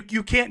 Yeah,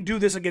 you can't do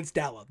this against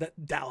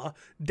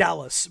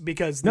Dallas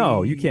because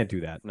no, you can't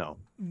do that. No,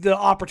 the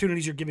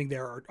opportunities you're giving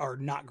there are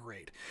not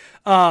great.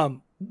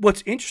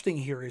 What's interesting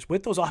here is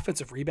with those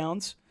offensive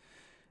rebounds,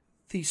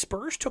 the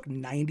Spurs took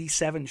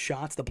 97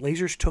 shots. The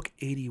Blazers took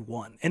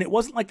 81, and it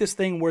wasn't like this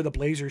thing where the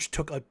Blazers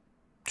took a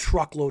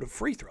truckload of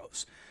free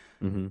throws.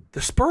 Mm-hmm.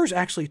 The Spurs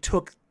actually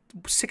took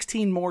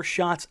 16 more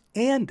shots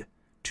and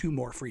 2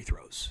 more free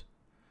throws,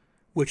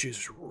 which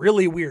is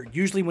really weird.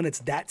 Usually when it's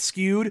that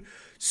skewed,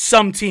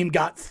 some team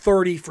got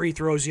 30 free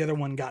throws, the other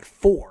one got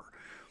 4.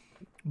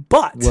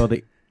 But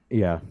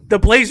the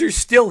Blazers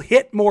still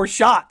hit more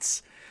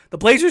shots. The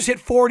Blazers hit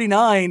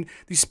 49,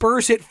 the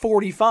Spurs hit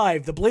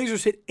 45. The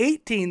Blazers hit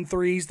 18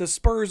 threes, the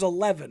Spurs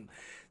 11.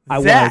 I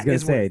was going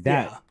to say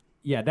that.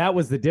 Yeah, that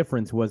was the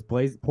difference. Was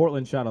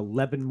Portland shot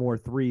 11 more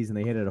threes and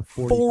they hit at a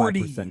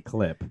 45%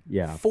 clip.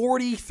 Yeah,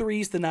 40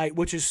 threes tonight,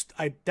 which is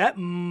that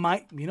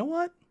might, you know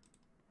what?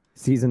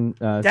 Season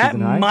that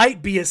season high?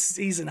 might be a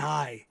season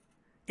high.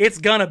 It's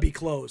gonna be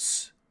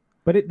close.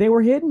 But they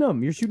were hitting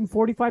them. You're shooting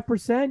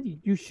 45%.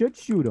 You should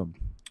shoot them.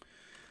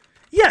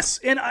 Yes,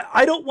 and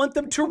I don't want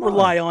them to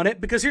rely on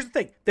it because here's the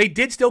thing: they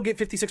did still get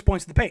 56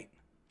 points in the paint.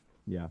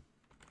 Yeah.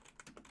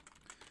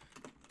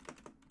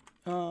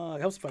 It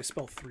helps if I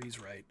spell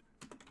threes right.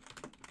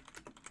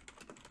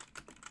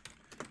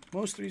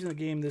 Most threes in the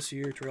game this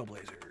year,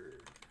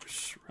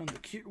 Trailblazers.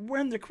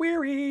 Run the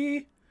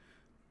query.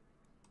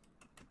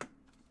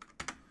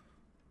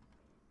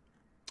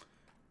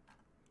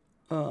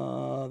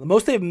 The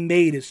most they've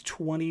made is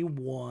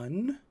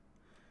 21.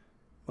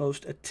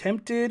 Most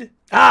attempted.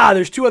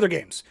 There's 2 other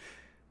games.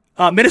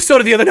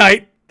 Minnesota the other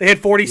night, they had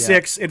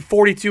 46 and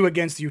 42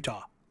 against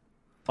Utah.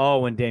 Oh,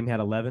 when Dame had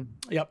 11?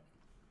 Yep.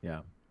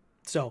 Yeah.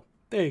 So,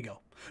 there you go.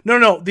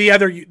 No. The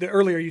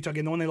earlier Utah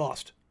game, the one they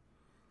lost.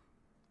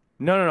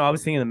 No. I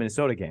was thinking the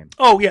Minnesota game.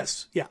 Oh,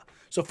 yes. Yeah.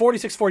 So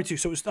 46-42.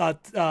 So it was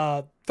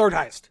third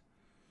highest.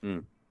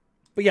 Mm.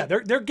 But yeah,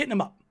 they're getting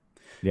them up.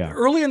 Yeah.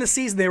 Early in the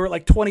season, they were at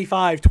like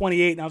 25,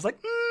 28, and I was like,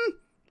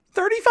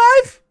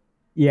 35?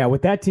 Yeah,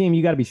 with that team,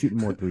 you got to be shooting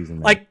more threes than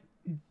that. Like,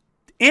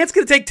 Ant's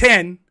going to take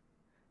 10.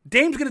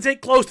 Dame's going to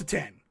take close to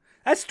 10.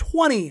 That's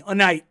 20 a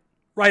night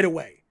right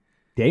away.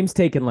 Dame's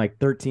taking like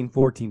 13,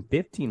 14,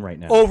 15 right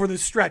now. Over the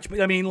stretch. But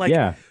I mean,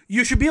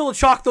 you should be able to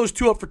chalk those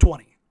 2 up for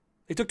 20.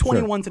 They took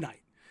 21 tonight.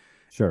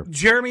 Sure.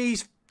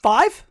 Jeremy's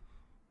 5.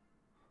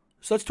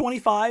 So that's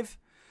 25.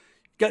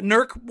 Got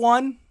Nurk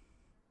 1.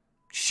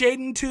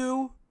 Shaden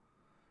 2.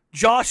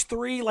 Josh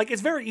 3. Like,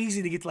 it's very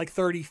easy to get to like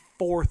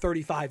 34,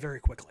 35 very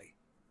quickly.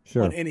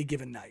 Sure. On any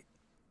given night.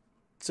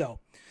 So,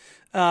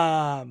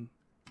 but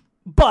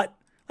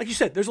like you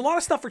said, there's a lot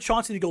of stuff for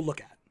Chauncey to go look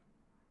at.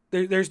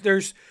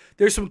 There's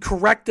some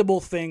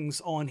correctable things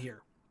on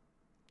here.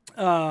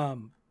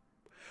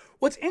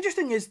 What's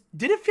interesting is,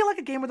 did it feel like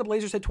a game where the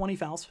Blazers had 20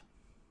 fouls?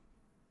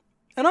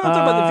 And I'm not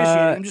talking about the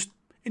officiating. I'm just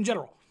in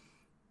general.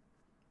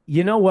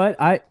 You know what?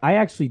 I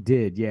actually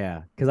did,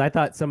 yeah. Because I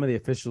thought some of the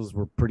officials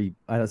were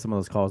I thought some of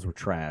those calls were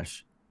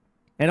trash.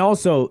 And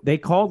also, they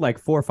called like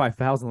 4 or 5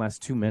 fouls in the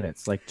last 2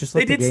 minutes. Like, just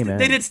let the game end.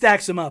 They did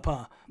stack some up,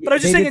 huh? But I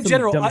was just saying in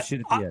general,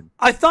 shit at the end.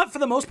 I thought for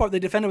the most part they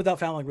defended without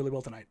fouling really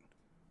well tonight.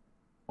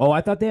 Oh,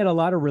 I thought they had a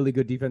lot of really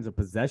good defensive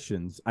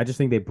possessions. I just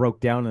think they broke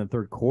down in the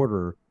third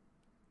quarter.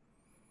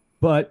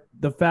 But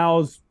the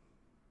fouls,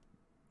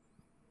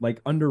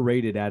 like,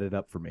 underrated, added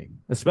up for me.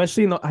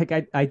 Especially in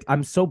the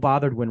I'm so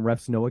bothered when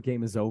refs know a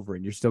game is over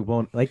and you're still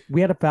going. Like,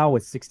 we had a foul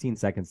with 16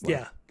 seconds left.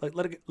 Yeah, like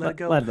let it go. Let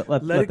it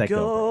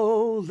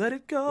go. Let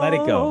it go. Let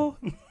it go.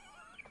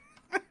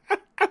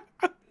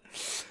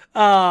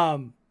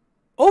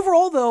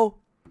 Overall, though,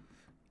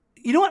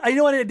 you know what?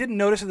 I didn't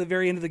notice at the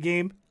very end of the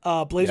game.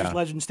 Blazers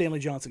legend Stanley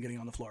Johnson getting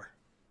on the floor.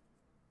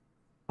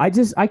 I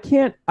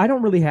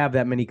don't really have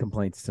that many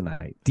complaints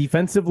tonight.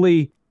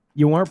 Defensively,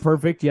 you weren't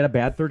perfect. You had a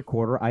bad third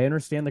quarter. I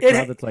understand the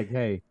crowd that's like,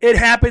 hey. It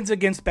happens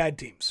against bad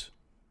teams.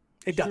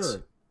 It does.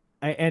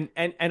 And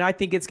I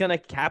think it's going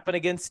to happen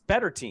against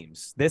better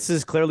teams. This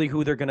is clearly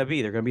who they're going to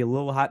be. They're going to be a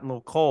little hot and a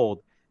little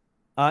cold.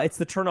 It's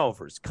the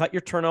turnovers. Cut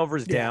your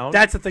turnovers down.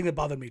 That's the thing that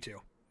bothered me too.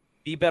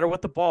 Be better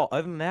with the ball.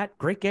 Other than that,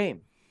 great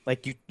game.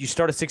 Like, you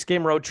start a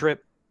 6-game road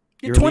trip.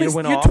 You're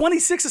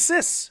 26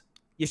 assists.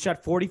 You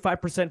shot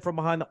 45% from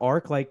behind the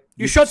arc. Like,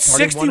 you shot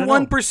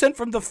 61%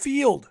 from the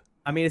field.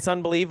 I mean, it's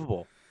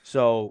unbelievable.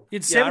 So you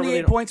had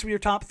 78 points from your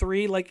top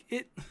 3. Like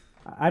it.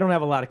 I don't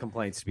have a lot of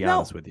complaints, to be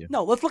honest with you.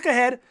 No, let's look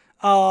ahead.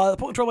 The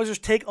Portland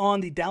Trailblazers take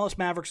on the Dallas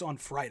Mavericks on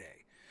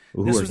Friday.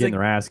 Who are getting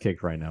their ass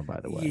kicked right now, by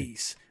the way.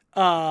 Yes.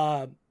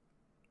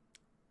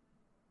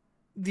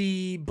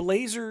 The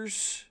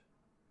Blazers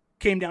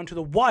came down to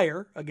the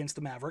wire against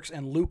the Mavericks,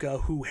 and Luka,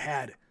 who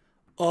had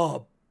a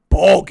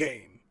ball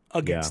game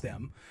against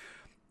them.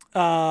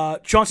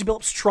 Chauncey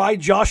Billups tried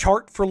Josh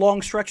Hart for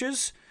long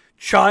stretches.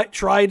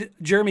 Tried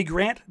Jeremy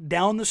Grant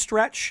down the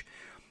stretch.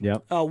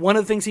 Yep. One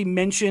of the things he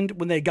mentioned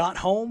when they got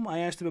home, I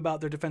asked him about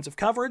their defensive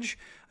coverage.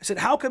 I said,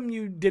 how come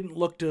you didn't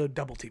look to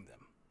double team them?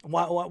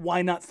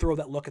 Why not throw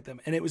that look at them?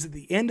 And it was at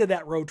the end of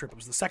that road trip. It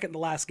was the second to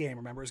last game.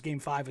 Remember, it was game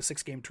 5, a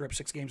 6-game trip,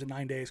 6 games in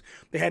 9 days.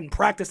 They hadn't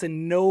practiced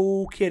in,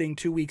 no kidding,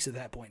 2 weeks at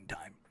that point in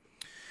time.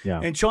 Yeah.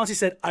 And Chauncey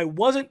said, I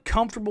wasn't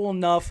comfortable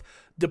enough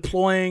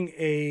deploying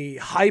a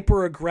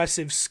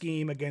hyper-aggressive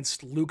scheme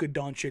against Luka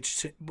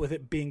Doncic with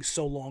it being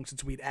so long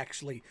since we'd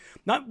actually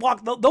not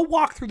walk. They'll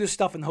walk through this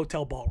stuff in the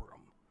hotel ballroom.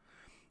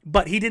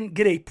 But he didn't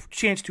get a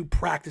chance to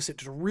practice it,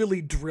 to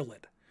really drill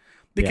it.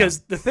 Because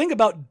the thing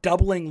about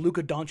doubling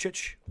Luka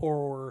Doncic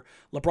or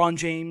LeBron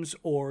James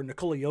or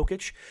Nikola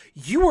Jokic,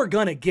 you are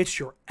going to get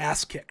your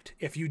ass kicked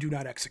if you do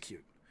not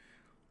execute.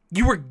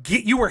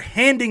 You were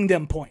handing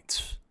them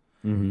points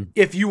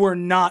if you were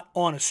not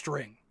on a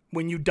string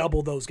when you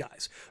double those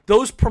guys.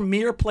 Those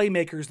premier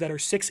playmakers that are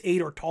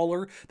 6'8" or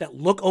taller that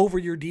look over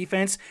your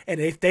defense, and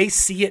if they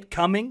see it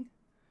coming,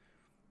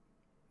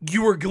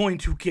 you are going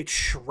to get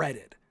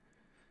shredded.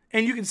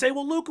 And you can say,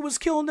 well, Luka was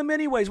killing them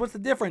anyways. What's the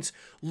difference?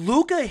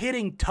 Luka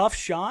hitting tough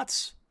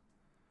shots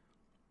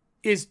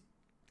is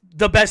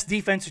the best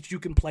defense that you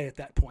can play at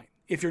that point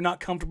if you're not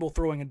comfortable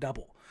throwing a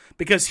double.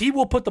 Because he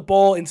will put the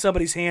ball in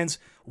somebody's hands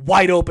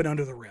wide open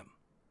under the rim.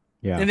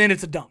 Yeah. And then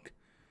it's a dunk.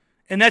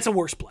 And that's a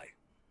worse play.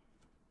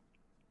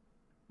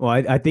 Well,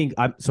 I think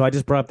so. I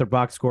just brought up their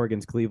box score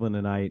against Cleveland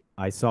tonight.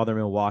 I saw their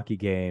Milwaukee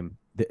game.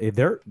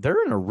 They're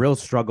in a real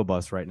struggle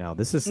bus right now.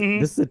 This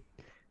is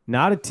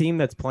not a team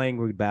that's playing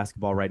good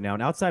basketball right now.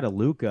 And outside of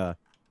Luka,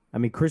 I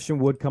mean, Christian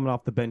Wood coming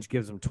off the bench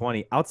gives them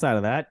 20. Outside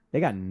of that, they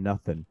got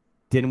nothing.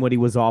 Dinwiddie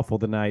was awful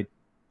tonight.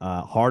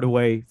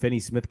 Hardaway,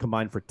 Finney-Smith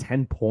combined for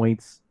 10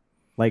 points.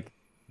 Like,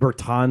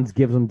 Bertans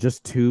gives them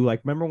just 2.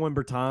 Like, remember when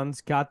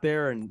Bertans got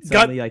there and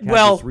suddenly had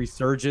this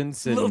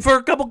resurgence? And, for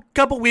a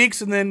couple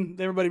weeks, and then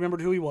everybody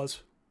remembered who he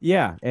was.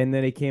 Yeah, and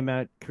then he came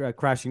out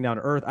crashing down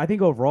to earth. I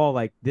think overall,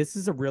 like, this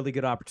is a really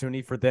good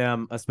opportunity for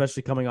them,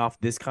 especially coming off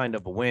this kind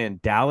of a win.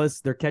 Dallas,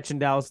 they're catching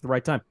Dallas at the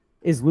right time.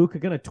 Is Luka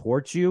going to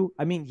torch you?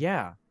 I mean,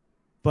 yeah.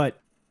 But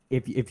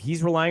if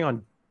he's relying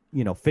on,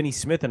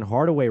 Finney-Smith and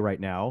Hardaway right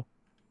now,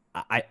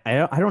 I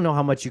don't know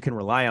how much you can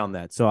rely on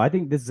that. So I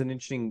think this is an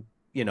interesting,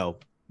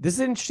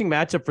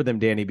 matchup for them,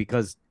 Danny,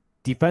 because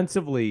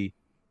defensively,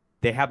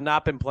 they have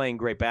not been playing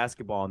great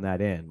basketball on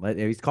that end.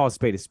 He's called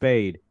a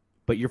spade.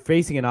 But you're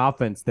facing an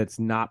offense that's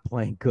not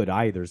playing good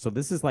either. So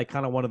this is like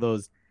kind of one of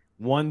those,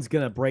 one's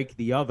going to break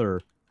the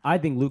other. I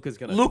think Luka's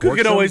going to Luka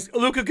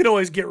could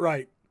always get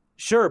right.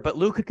 Sure, but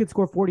Luka could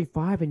score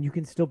 45 and you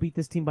can still beat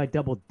this team by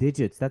double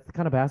digits. That's the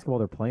kind of basketball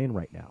they're playing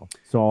right now.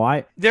 So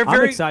I'm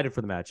excited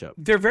for the matchup.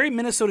 They're very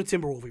Minnesota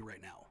Timberwolves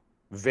right now.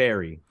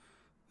 Very.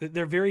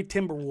 They're very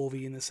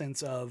Timberwolves in the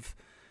sense of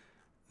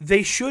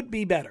they should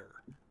be better,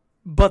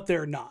 but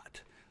they're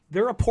not.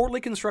 They're a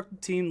poorly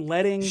constructed team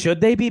Should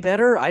they be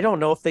better? I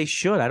don't know if they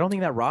should. I don't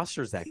think that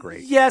roster is that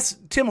great. Yes,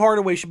 Tim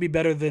Hardaway should be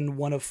better than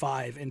 1 of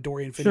 5, and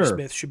Dorian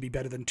Finney-Smith should be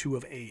better than 2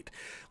 of 8.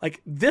 Like,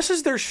 this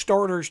is their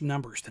starters'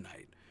 numbers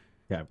tonight.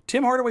 Yeah.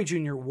 Tim Hardaway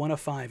Jr., 1 of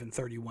 5 in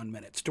 31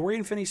 minutes.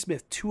 Dorian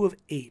Finney-Smith, 2 of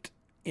 8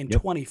 in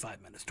 25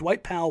 minutes.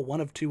 Dwight Powell,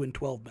 1 of 2 in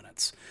 12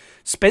 minutes.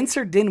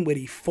 Spencer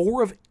Dinwiddie,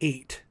 4 of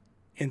 8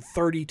 in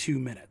 32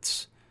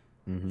 minutes.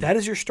 Mm-hmm. That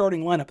is your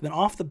starting lineup. And then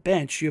off the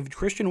bench, you have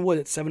Christian Wood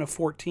at 7 of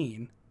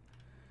 14.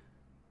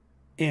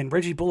 And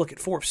Reggie Bullock at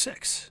 4 of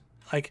 6.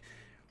 Like,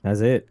 that's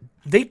it.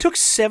 They took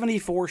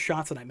 74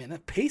 shots tonight. Man,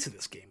 that pace of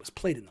this game was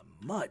played in the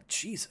mud.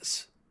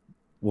 Jesus.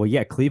 Well,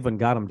 yeah, Cleveland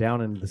got them down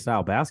in the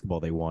style of basketball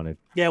they wanted.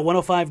 Yeah,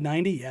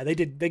 105-90. Yeah, they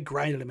did. They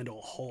grinded them into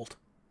a halt.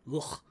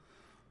 Ugh.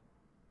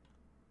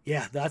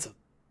 Yeah, that's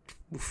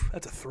a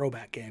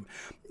throwback game.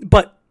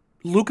 But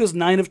Luka's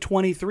 9 of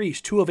 23. He's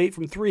 2 of 8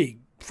 from 3.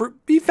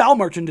 He foul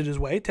merchanted his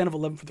way. 10 of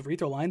 11 for the free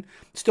throw line.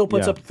 Still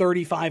puts up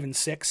 35 and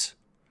 6.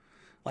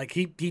 Like,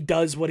 he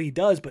does what he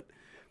does, but,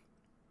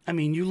 I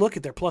mean, you look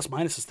at their plus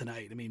minuses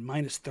tonight. I mean,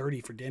 minus 30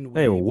 for Dinwiddie.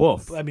 Hey,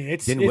 woof. I mean,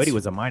 Dinwiddie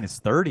was a minus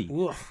 30.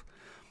 Woof.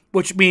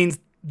 Which means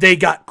they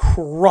got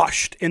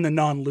crushed in the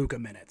non-Luka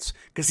minutes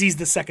because he's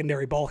the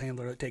secondary ball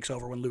handler that takes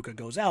over when Luka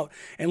goes out.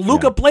 And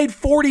Luka played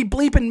 40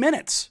 bleeping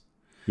minutes.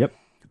 Yep.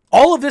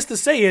 All of this to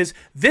say is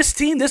this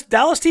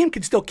Dallas team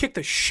can still kick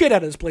the shit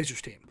out of this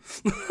Blazers team.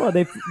 Well,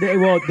 they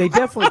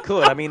definitely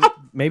could. I mean,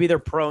 maybe they're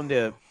prone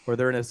to, or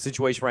they're in a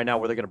situation right now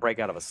where they're going to break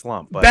out of a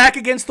slump. But back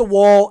against the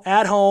wall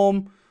at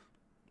home.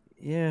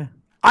 Yeah,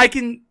 I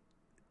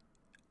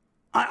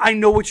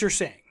know what you're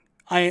saying.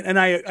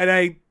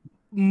 I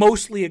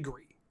mostly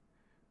agree.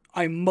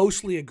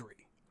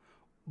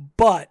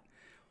 But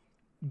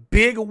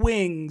big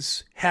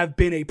wings have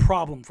been a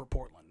problem for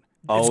Portland.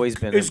 Always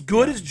been. As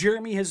good as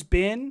Jeremy has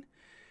been,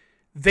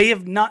 they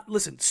have not.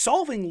 Listen,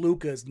 solving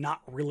Luka is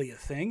not really a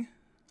thing.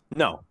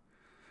 No.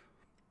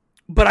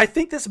 But I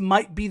think this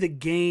might be the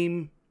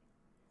game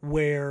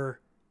where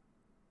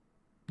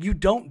you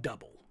don't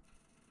double.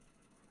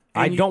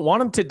 I don't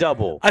want him to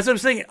double. As I'm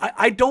saying,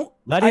 I don't.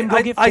 Let him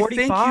go get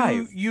 45. I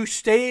think you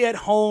stay at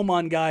home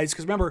on guys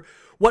because remember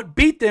what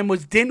beat them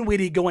was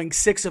Dinwiddie going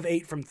 6 of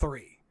 8 from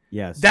 3.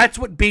 Yes, that's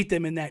what beat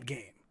them in that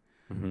game.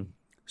 Mm-hmm.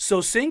 So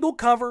single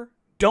cover.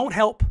 Don't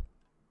help.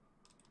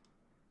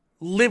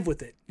 Live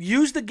with it.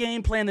 Use the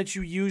game plan that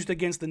you used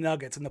against the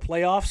Nuggets in the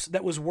playoffs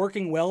that was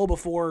working well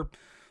before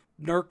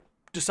Nurk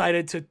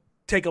decided to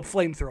take a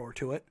flamethrower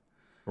to it.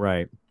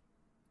 Right.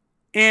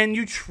 And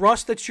you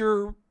trust that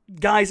your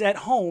guys at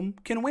home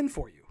can win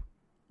for you.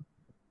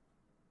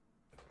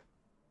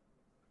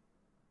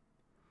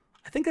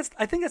 I think that's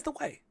the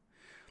way.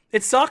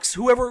 It sucks.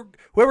 Whoever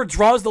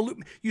draws the loop,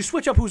 you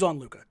switch up who's on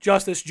Luka.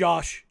 Justice,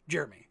 Josh,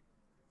 Jeremy.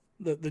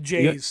 The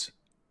Jays.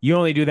 You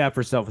only do that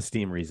for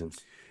self-esteem reasons.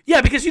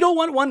 Yeah, because you don't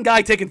want one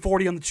guy taking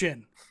 40 on the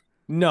chin.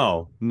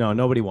 No,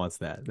 nobody wants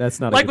that. That's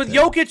not like a good with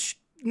thing. Jokic.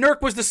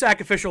 Nurk was the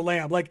sacrificial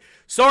lamb. Like,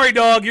 sorry,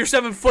 dog, you're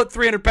 7 foot,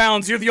 300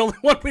 pounds. You're the only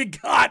one we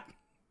got.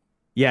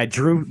 Yeah,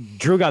 Drew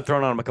got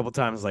thrown on him a couple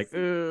times. Like,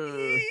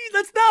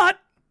 That's not.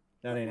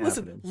 That ain't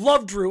Listen, happening.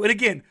 love Drew. And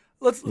again,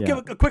 let's give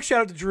a quick shout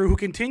out to Drew, who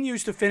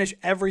continues to finish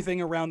everything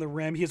around the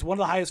rim. He has one of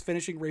the highest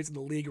finishing rates in the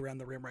league around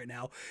the rim right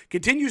now.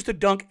 Continues to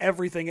dunk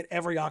everything at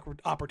every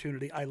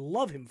opportunity. I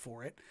love him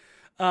for it.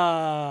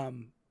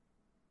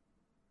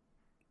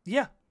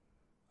 Yeah,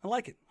 I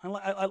like it.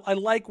 I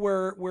like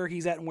where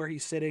he's at and where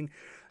he's sitting.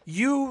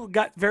 You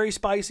got very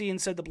spicy and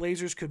said the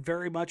Blazers could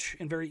very much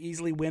and very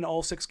easily win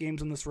all 6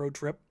 games on this road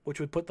trip, which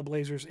would put the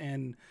Blazers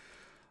in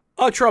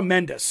a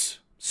tremendous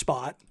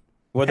spot.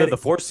 well, they're the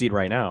 4th seed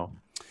right now.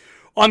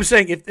 I'm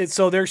saying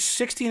so they're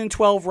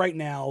 16-12 right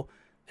now.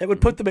 That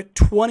would put them at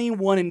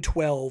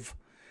 21-12.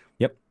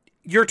 Yep.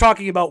 You're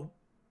talking about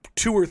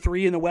 2 or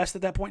 3 in the West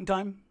at that point in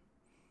time?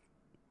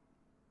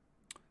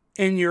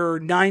 And you're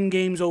 9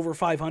 games over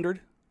 500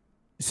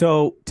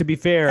 So to be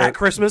fair, at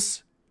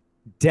Christmas?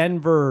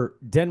 Denver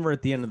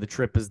at the end of the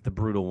trip is the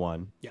brutal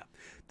one. Yeah.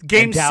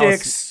 Game And Dallas-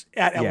 6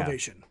 at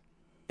elevation.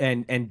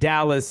 And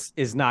Dallas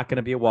is not going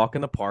to be a walk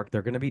in the park.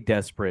 They're going to be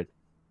desperate.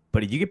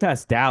 But if you get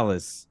past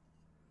Dallas,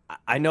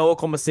 I know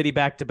Oklahoma City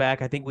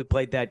back-to-back. I think we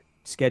played that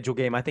schedule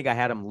game. I think I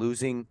had them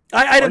losing.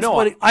 I didn't no,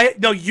 split it.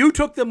 No, you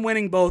took them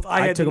winning both.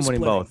 I had took them them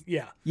winning splitting. both.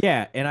 Yeah.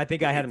 Yeah, and I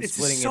think I had them It's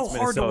splitting just so against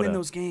hard to Minnesota. win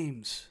those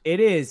games. It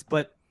is,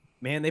 but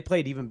man, they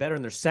played even better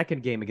in their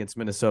second game against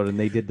Minnesota than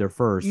they did their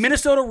first.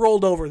 Minnesota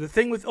rolled over. The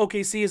thing with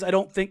OKC is I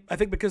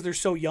think because they're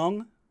so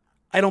young,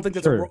 I don't think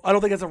that's Sure. I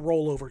don't think that's a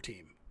rollover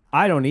team.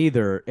 I don't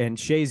either, and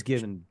Shea's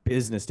given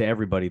business to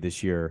everybody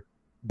this year.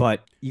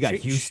 But you got Shea-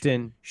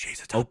 Houston.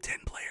 Shea's a top 10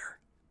 player.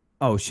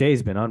 Oh,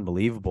 Shea's been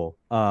unbelievable.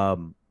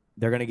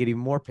 They're going to get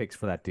even more picks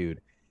for that dude.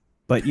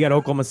 But you got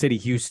Oklahoma City,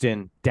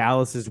 Houston,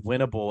 Dallas is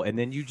winnable, and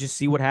then you just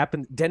see what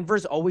happens.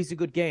 Denver's always a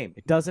good game.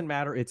 It doesn't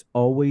matter. It's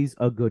always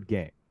a good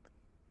game.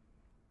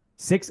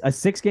 A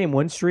 6-game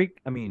win streak,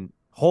 I mean,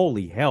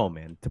 holy hell,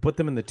 man. To put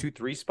them in the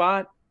 2-3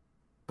 spot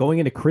going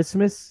into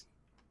Christmas,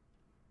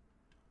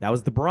 that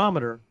was the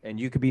barometer, and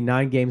you could be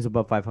 9 games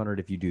above 500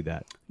 if you do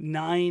that.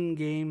 9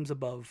 games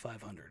above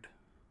 500.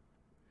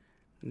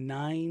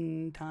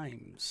 9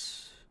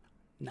 times.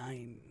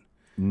 9.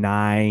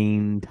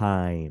 9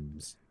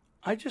 times.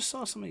 I just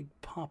saw something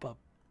pop up.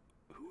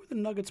 Who are the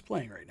Nuggets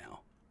playing right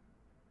now?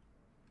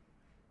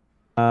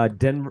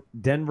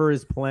 Denver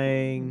is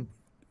playing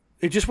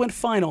It just went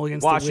final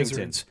against the Washington.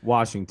 Wizards.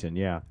 Washington,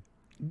 yeah.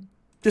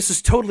 This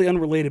is totally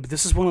unrelated, but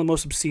this is one of the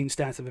most obscene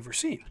stats I've ever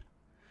seen.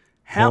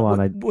 Hold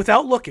on,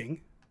 Without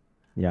looking,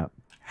 Yeah.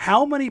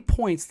 how many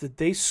points did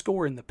they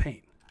score in the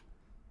paint?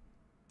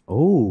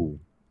 Oh,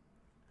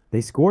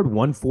 they scored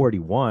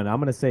 141. I'm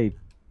going to say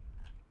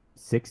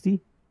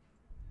 60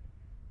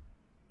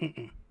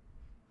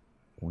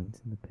 points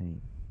in the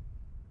paint.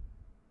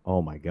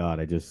 Oh, my God.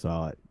 I just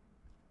saw it.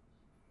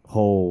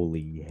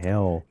 Holy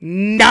hell.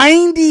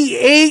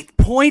 98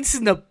 points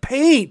in the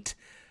paint.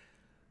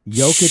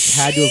 Jokic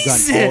had to have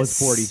gotten all his Jesus!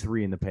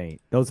 43 in the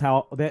paint.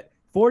 That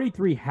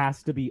 43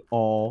 has to be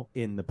all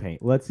in the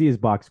paint. Let's see his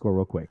box score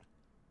real quick.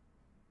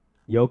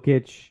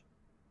 Jokic,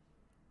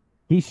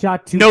 he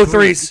shot 2 No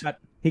threes. threes.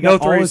 He No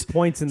got all threes. his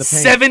points in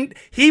the paint.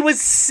 He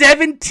was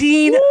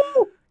 17.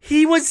 Woo!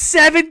 He was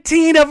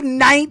 17 of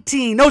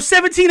 19. No,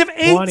 17 of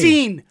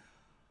 18.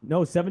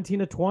 No, 17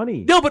 to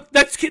 20. No, but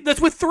that's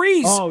with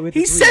threes. Oh, with the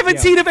He's threes,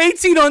 17 yeah. of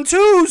 18 on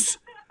twos.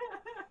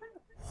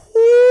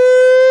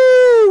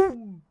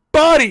 Woo,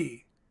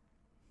 buddy.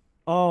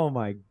 Oh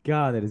my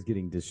God, that is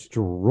getting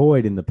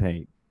destroyed in the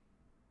paint.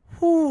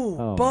 Woo,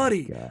 Oh, my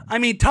buddy. God. I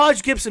mean,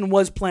 Taj Gibson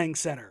was playing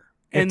center.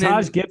 If And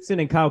Taj then, Gibson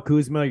and Kyle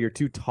Kuzma are your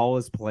 2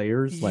 tallest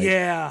players, like,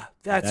 yeah,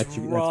 that's that's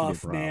a big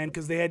rough, problem. man,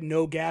 because they had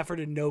no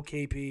Gafford and no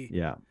KP.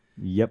 yeah,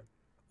 yep.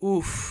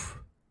 Oof.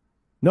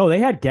 No, they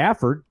had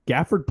Gafford.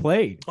 Gafford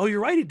played. Oh,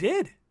 you're right, he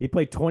did. He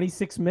played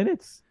 26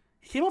 minutes.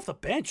 He came off the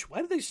bench.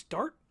 Why did they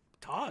start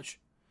Taj?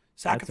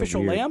 That's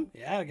Sacrificial a weird- lamb?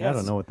 Yeah, I guess. I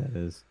don't know what that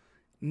is.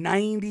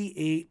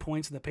 98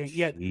 points in the paint.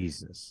 Yet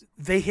Jesus.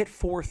 they hit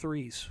 4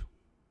 threes.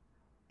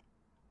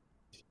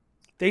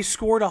 They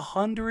scored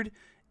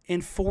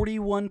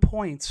 141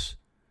 points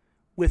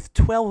with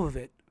 12 of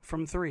it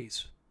from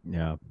threes.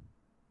 Yeah.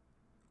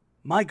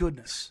 My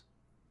goodness.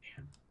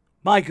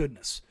 My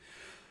goodness.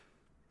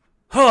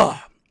 Huh.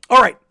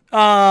 All right.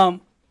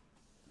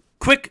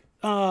 Quick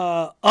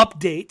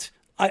update.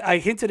 I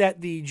hinted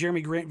at the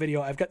Jeremy Grant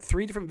video. I've got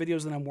 3 different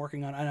videos that I'm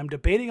working on, and I'm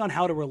debating on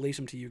how to release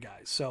them to you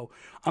guys. So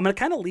I'm going to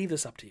kind of leave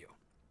this up to you.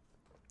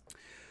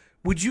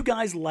 Would you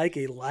guys like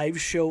a live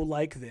show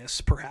like this,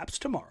 perhaps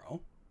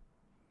tomorrow,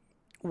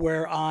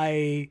 where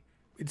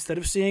instead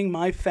of seeing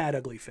my fat,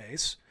 ugly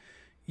face,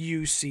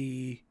 you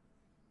see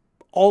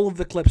all of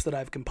the clips that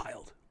I've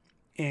compiled,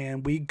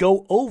 and we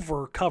go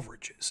over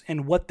coverages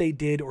and what they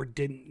did or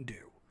didn't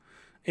do.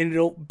 And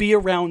it'll be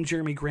around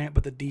Jeremy Grant,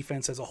 but the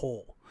defense as a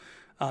whole,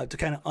 to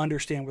kind of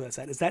understand where that's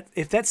at.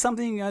 If that's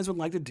something you guys would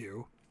like to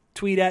do,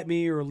 tweet at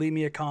me or leave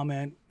me a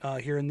comment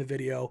here in the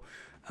video.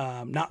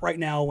 Not right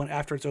now,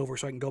 after it's over,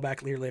 so I can go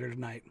back here later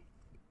tonight.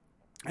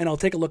 And I'll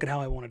take a look at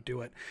how I want to do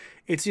it.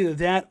 It's either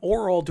that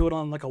or I'll do it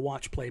on like a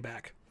watch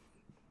playback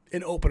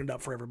and open it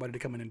up for everybody to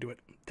come in and do it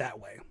that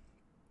way.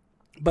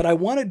 But I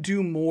want to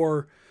do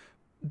more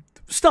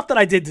stuff that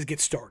I did to get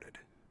started,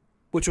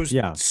 which was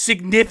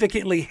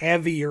significantly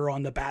heavier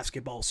on the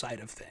basketball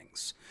side of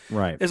things.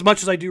 Right. As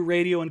much as I do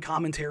radio and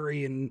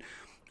commentary and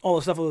all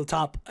the stuff at the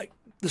top,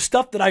 the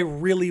stuff that I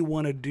really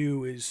want to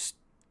do is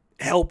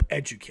help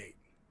educate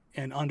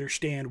and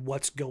understand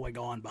what's going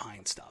on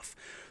behind stuff.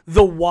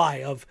 The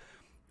why of,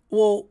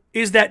 well,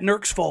 is that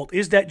Nurk's fault?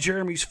 Is that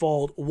Jeremy's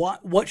fault?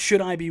 What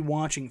should I be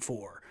watching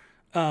for?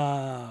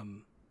 That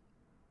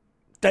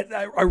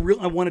I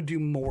want to do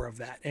more of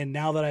that. And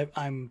now that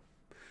I'm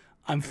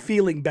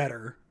feeling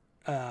better,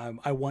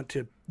 I want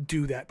to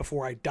do that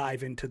before I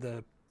dive into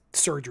the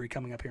surgery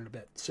coming up here in a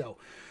bit. So,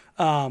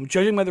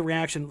 judging by the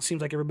reaction, it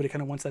seems like everybody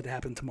kind of wants that to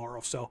happen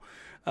tomorrow. So,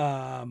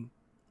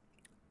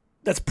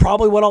 that's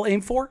probably what I'll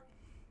aim for.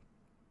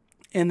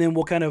 And then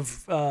we'll kind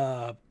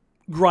of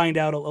grind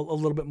out a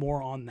little bit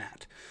more on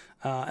that,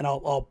 and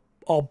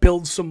I'll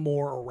build some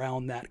more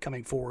around that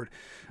coming forward.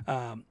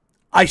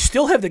 I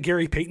still have the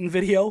Gary Payton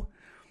video.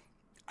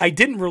 I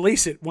didn't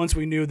release it once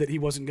we knew that he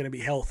wasn't going to be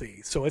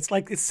healthy, so it's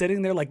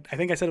sitting there. Like I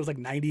think I said, it was like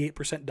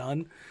 98%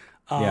 done.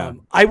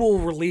 I will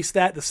release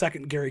that the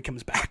second Gary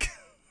comes back,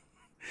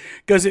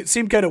 because it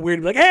seemed kind of weird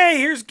to be like, "Hey,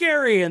 here's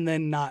Gary," and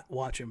then not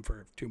watch him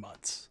for 2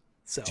 months.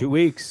 So 2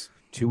 weeks.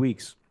 2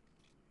 weeks.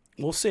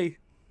 We'll see.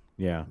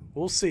 Yeah,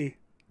 we'll see.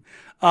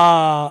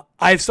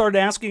 I've started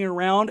asking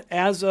around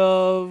as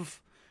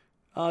of,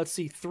 let's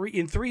see,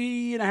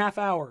 3.5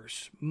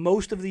 hours.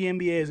 Most of the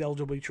NBA is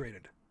eligible to be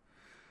traded.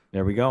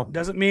 There we go.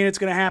 Doesn't mean it's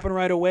going to happen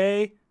right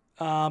away.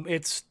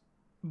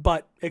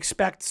 But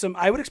expect some.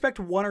 I would expect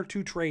 1 or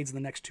 2 trades in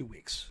the next 2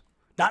 weeks.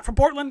 Not from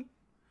Portland,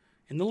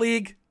 in the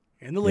league.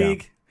 And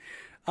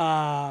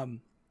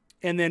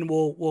then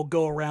we'll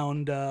go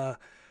around.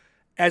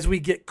 As we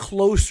get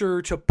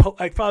closer to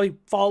probably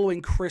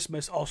following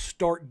Christmas, I'll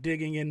start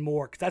digging in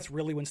more, because that's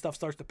really when stuff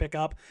starts to pick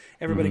up.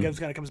 Everybody kind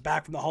of comes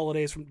back from the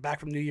holidays, back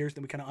from New Year's,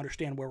 then we kind of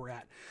understand where we're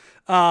at.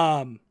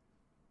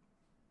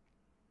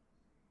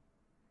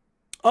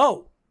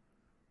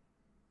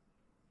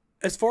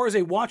 As far as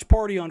a watch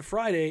party on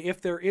Friday,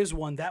 if there is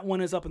one, that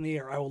one is up in the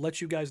air. I will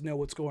let you guys know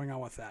what's going on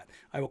with that.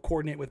 I will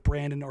coordinate with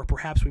Brandon, or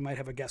perhaps we might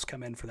have a guest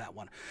come in for that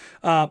one.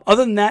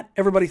 Other than that,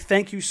 everybody,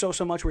 thank you so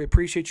much. We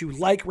appreciate you.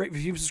 Like, rate,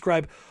 review,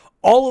 subscribe,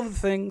 all of the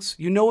things.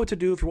 You know what to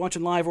do. If you're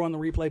watching live or on the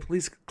replay,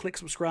 please click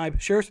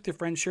subscribe. Share us with your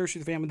friends. Share us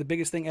with your family. The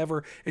biggest thing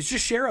ever is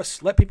just share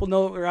us. Let people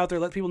know that we're out there.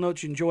 Let people know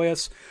that you enjoy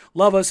us,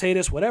 love us, hate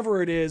us,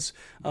 whatever it is.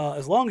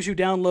 As long as you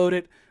download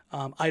it,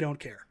 I don't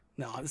care.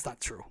 No, it's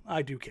not true.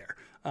 I do care.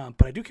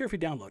 But I do care if you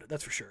download it,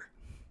 that's for sure.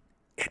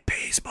 It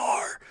pays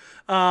more.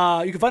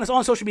 You can find us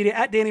on social media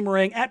at Danny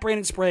Meringue, at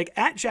Brandon Sprague,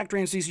 at Jack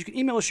Ramses. You can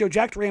email the show,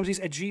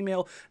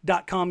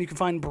 jackramses@gmail.com. You can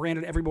find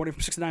Brandon every morning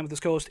from 6 to 9 with his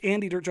co-host,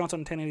 Andy Dirt Johnson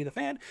on 1080 The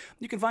Fan.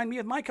 You can find me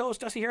with my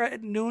co-host, Dusty here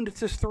at noon to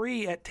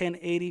 3 at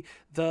 1080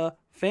 The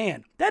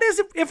Fan. That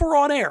is if we're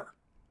on air.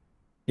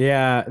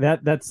 Yeah,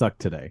 that sucked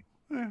today.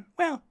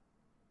 Well,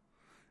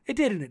 it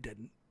did and it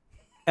didn't.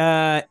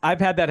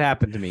 I've had that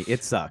happen to me.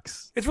 It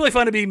sucks. It's really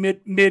fun to be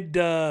mid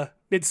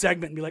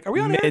segment and be like, "Are we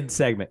on air?" Mid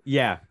segment,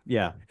 yeah.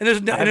 And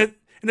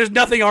there's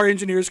nothing our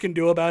engineers can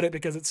do about it,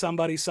 because it's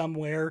somebody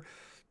somewhere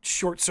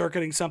short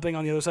circuiting something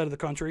on the other side of the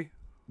country.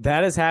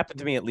 That has happened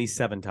to me at least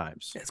 7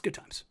 times. Yeah, it's good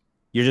times.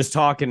 You're just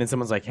talking and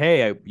someone's like,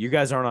 "Hey, you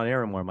guys aren't on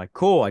air anymore." I'm like,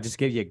 "Cool. I just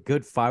gave you a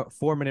good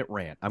 4-minute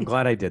rant. I'm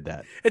glad I did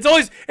that."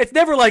 It's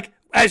never like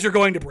as you're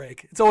going to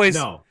break. It's always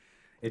no.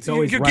 It's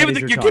always you're right giving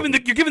as the you're giving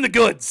the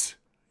goods.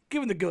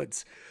 Giving the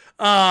goods.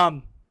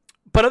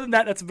 But other than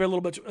that, that's a very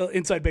little bit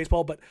inside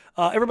baseball. But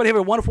everybody have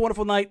a wonderful,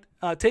 wonderful night.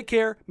 Take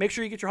care. Make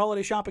sure you get your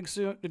holiday shopping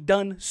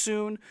done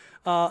soon.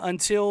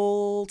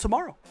 Until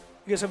tomorrow.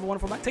 You guys have a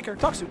wonderful night. Take care.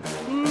 Talk soon.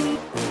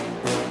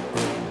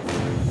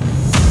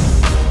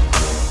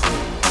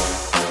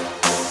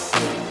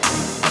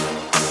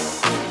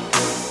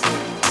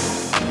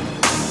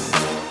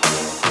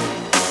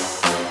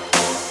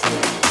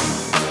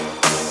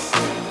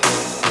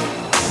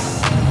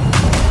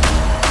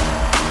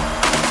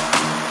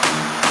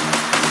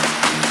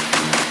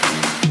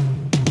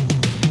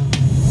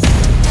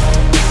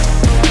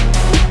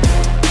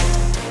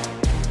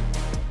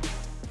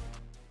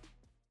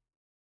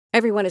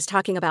 Everyone is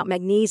talking about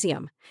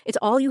magnesium. It's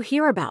all you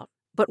hear about.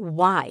 But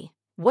why?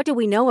 What do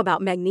we know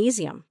about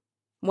magnesium?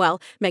 Well,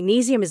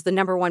 magnesium is the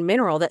 #1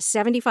 mineral that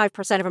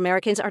 75% of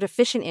Americans are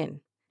deficient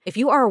in. If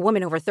you are a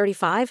woman over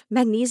 35,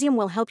 magnesium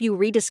will help you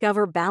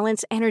rediscover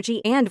balance,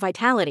 energy, and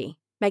vitality.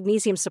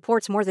 Magnesium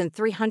supports more than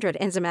 300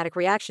 enzymatic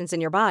reactions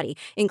in your body,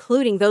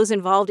 including those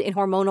involved in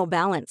hormonal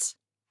balance.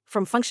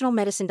 From functional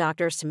medicine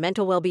doctors to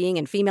mental well-being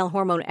and female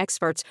hormone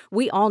experts,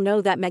 we all know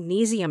that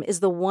magnesium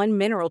is the one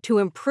mineral to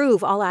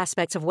improve all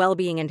aspects of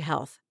well-being and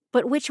health.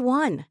 But which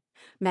one?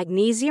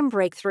 Magnesium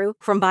Breakthrough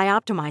from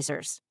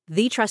Bioptimizers,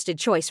 the trusted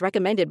choice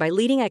recommended by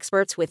leading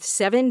experts with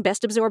 7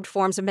 best-absorbed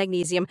forms of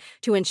magnesium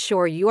to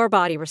ensure your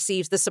body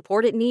receives the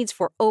support it needs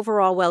for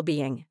overall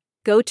well-being.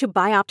 Go to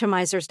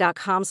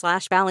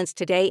bioptimizers.com/balance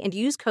today and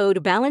use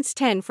code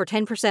BALANCE10 for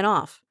 10%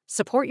 off.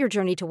 Support your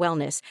journey to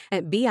wellness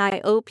at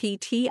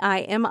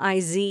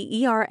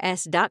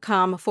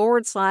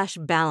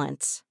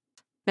bioptimizers.com/balance.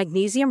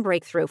 Magnesium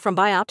Breakthrough from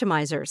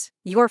Bioptimizers,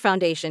 your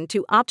foundation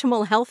to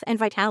optimal health and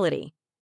vitality.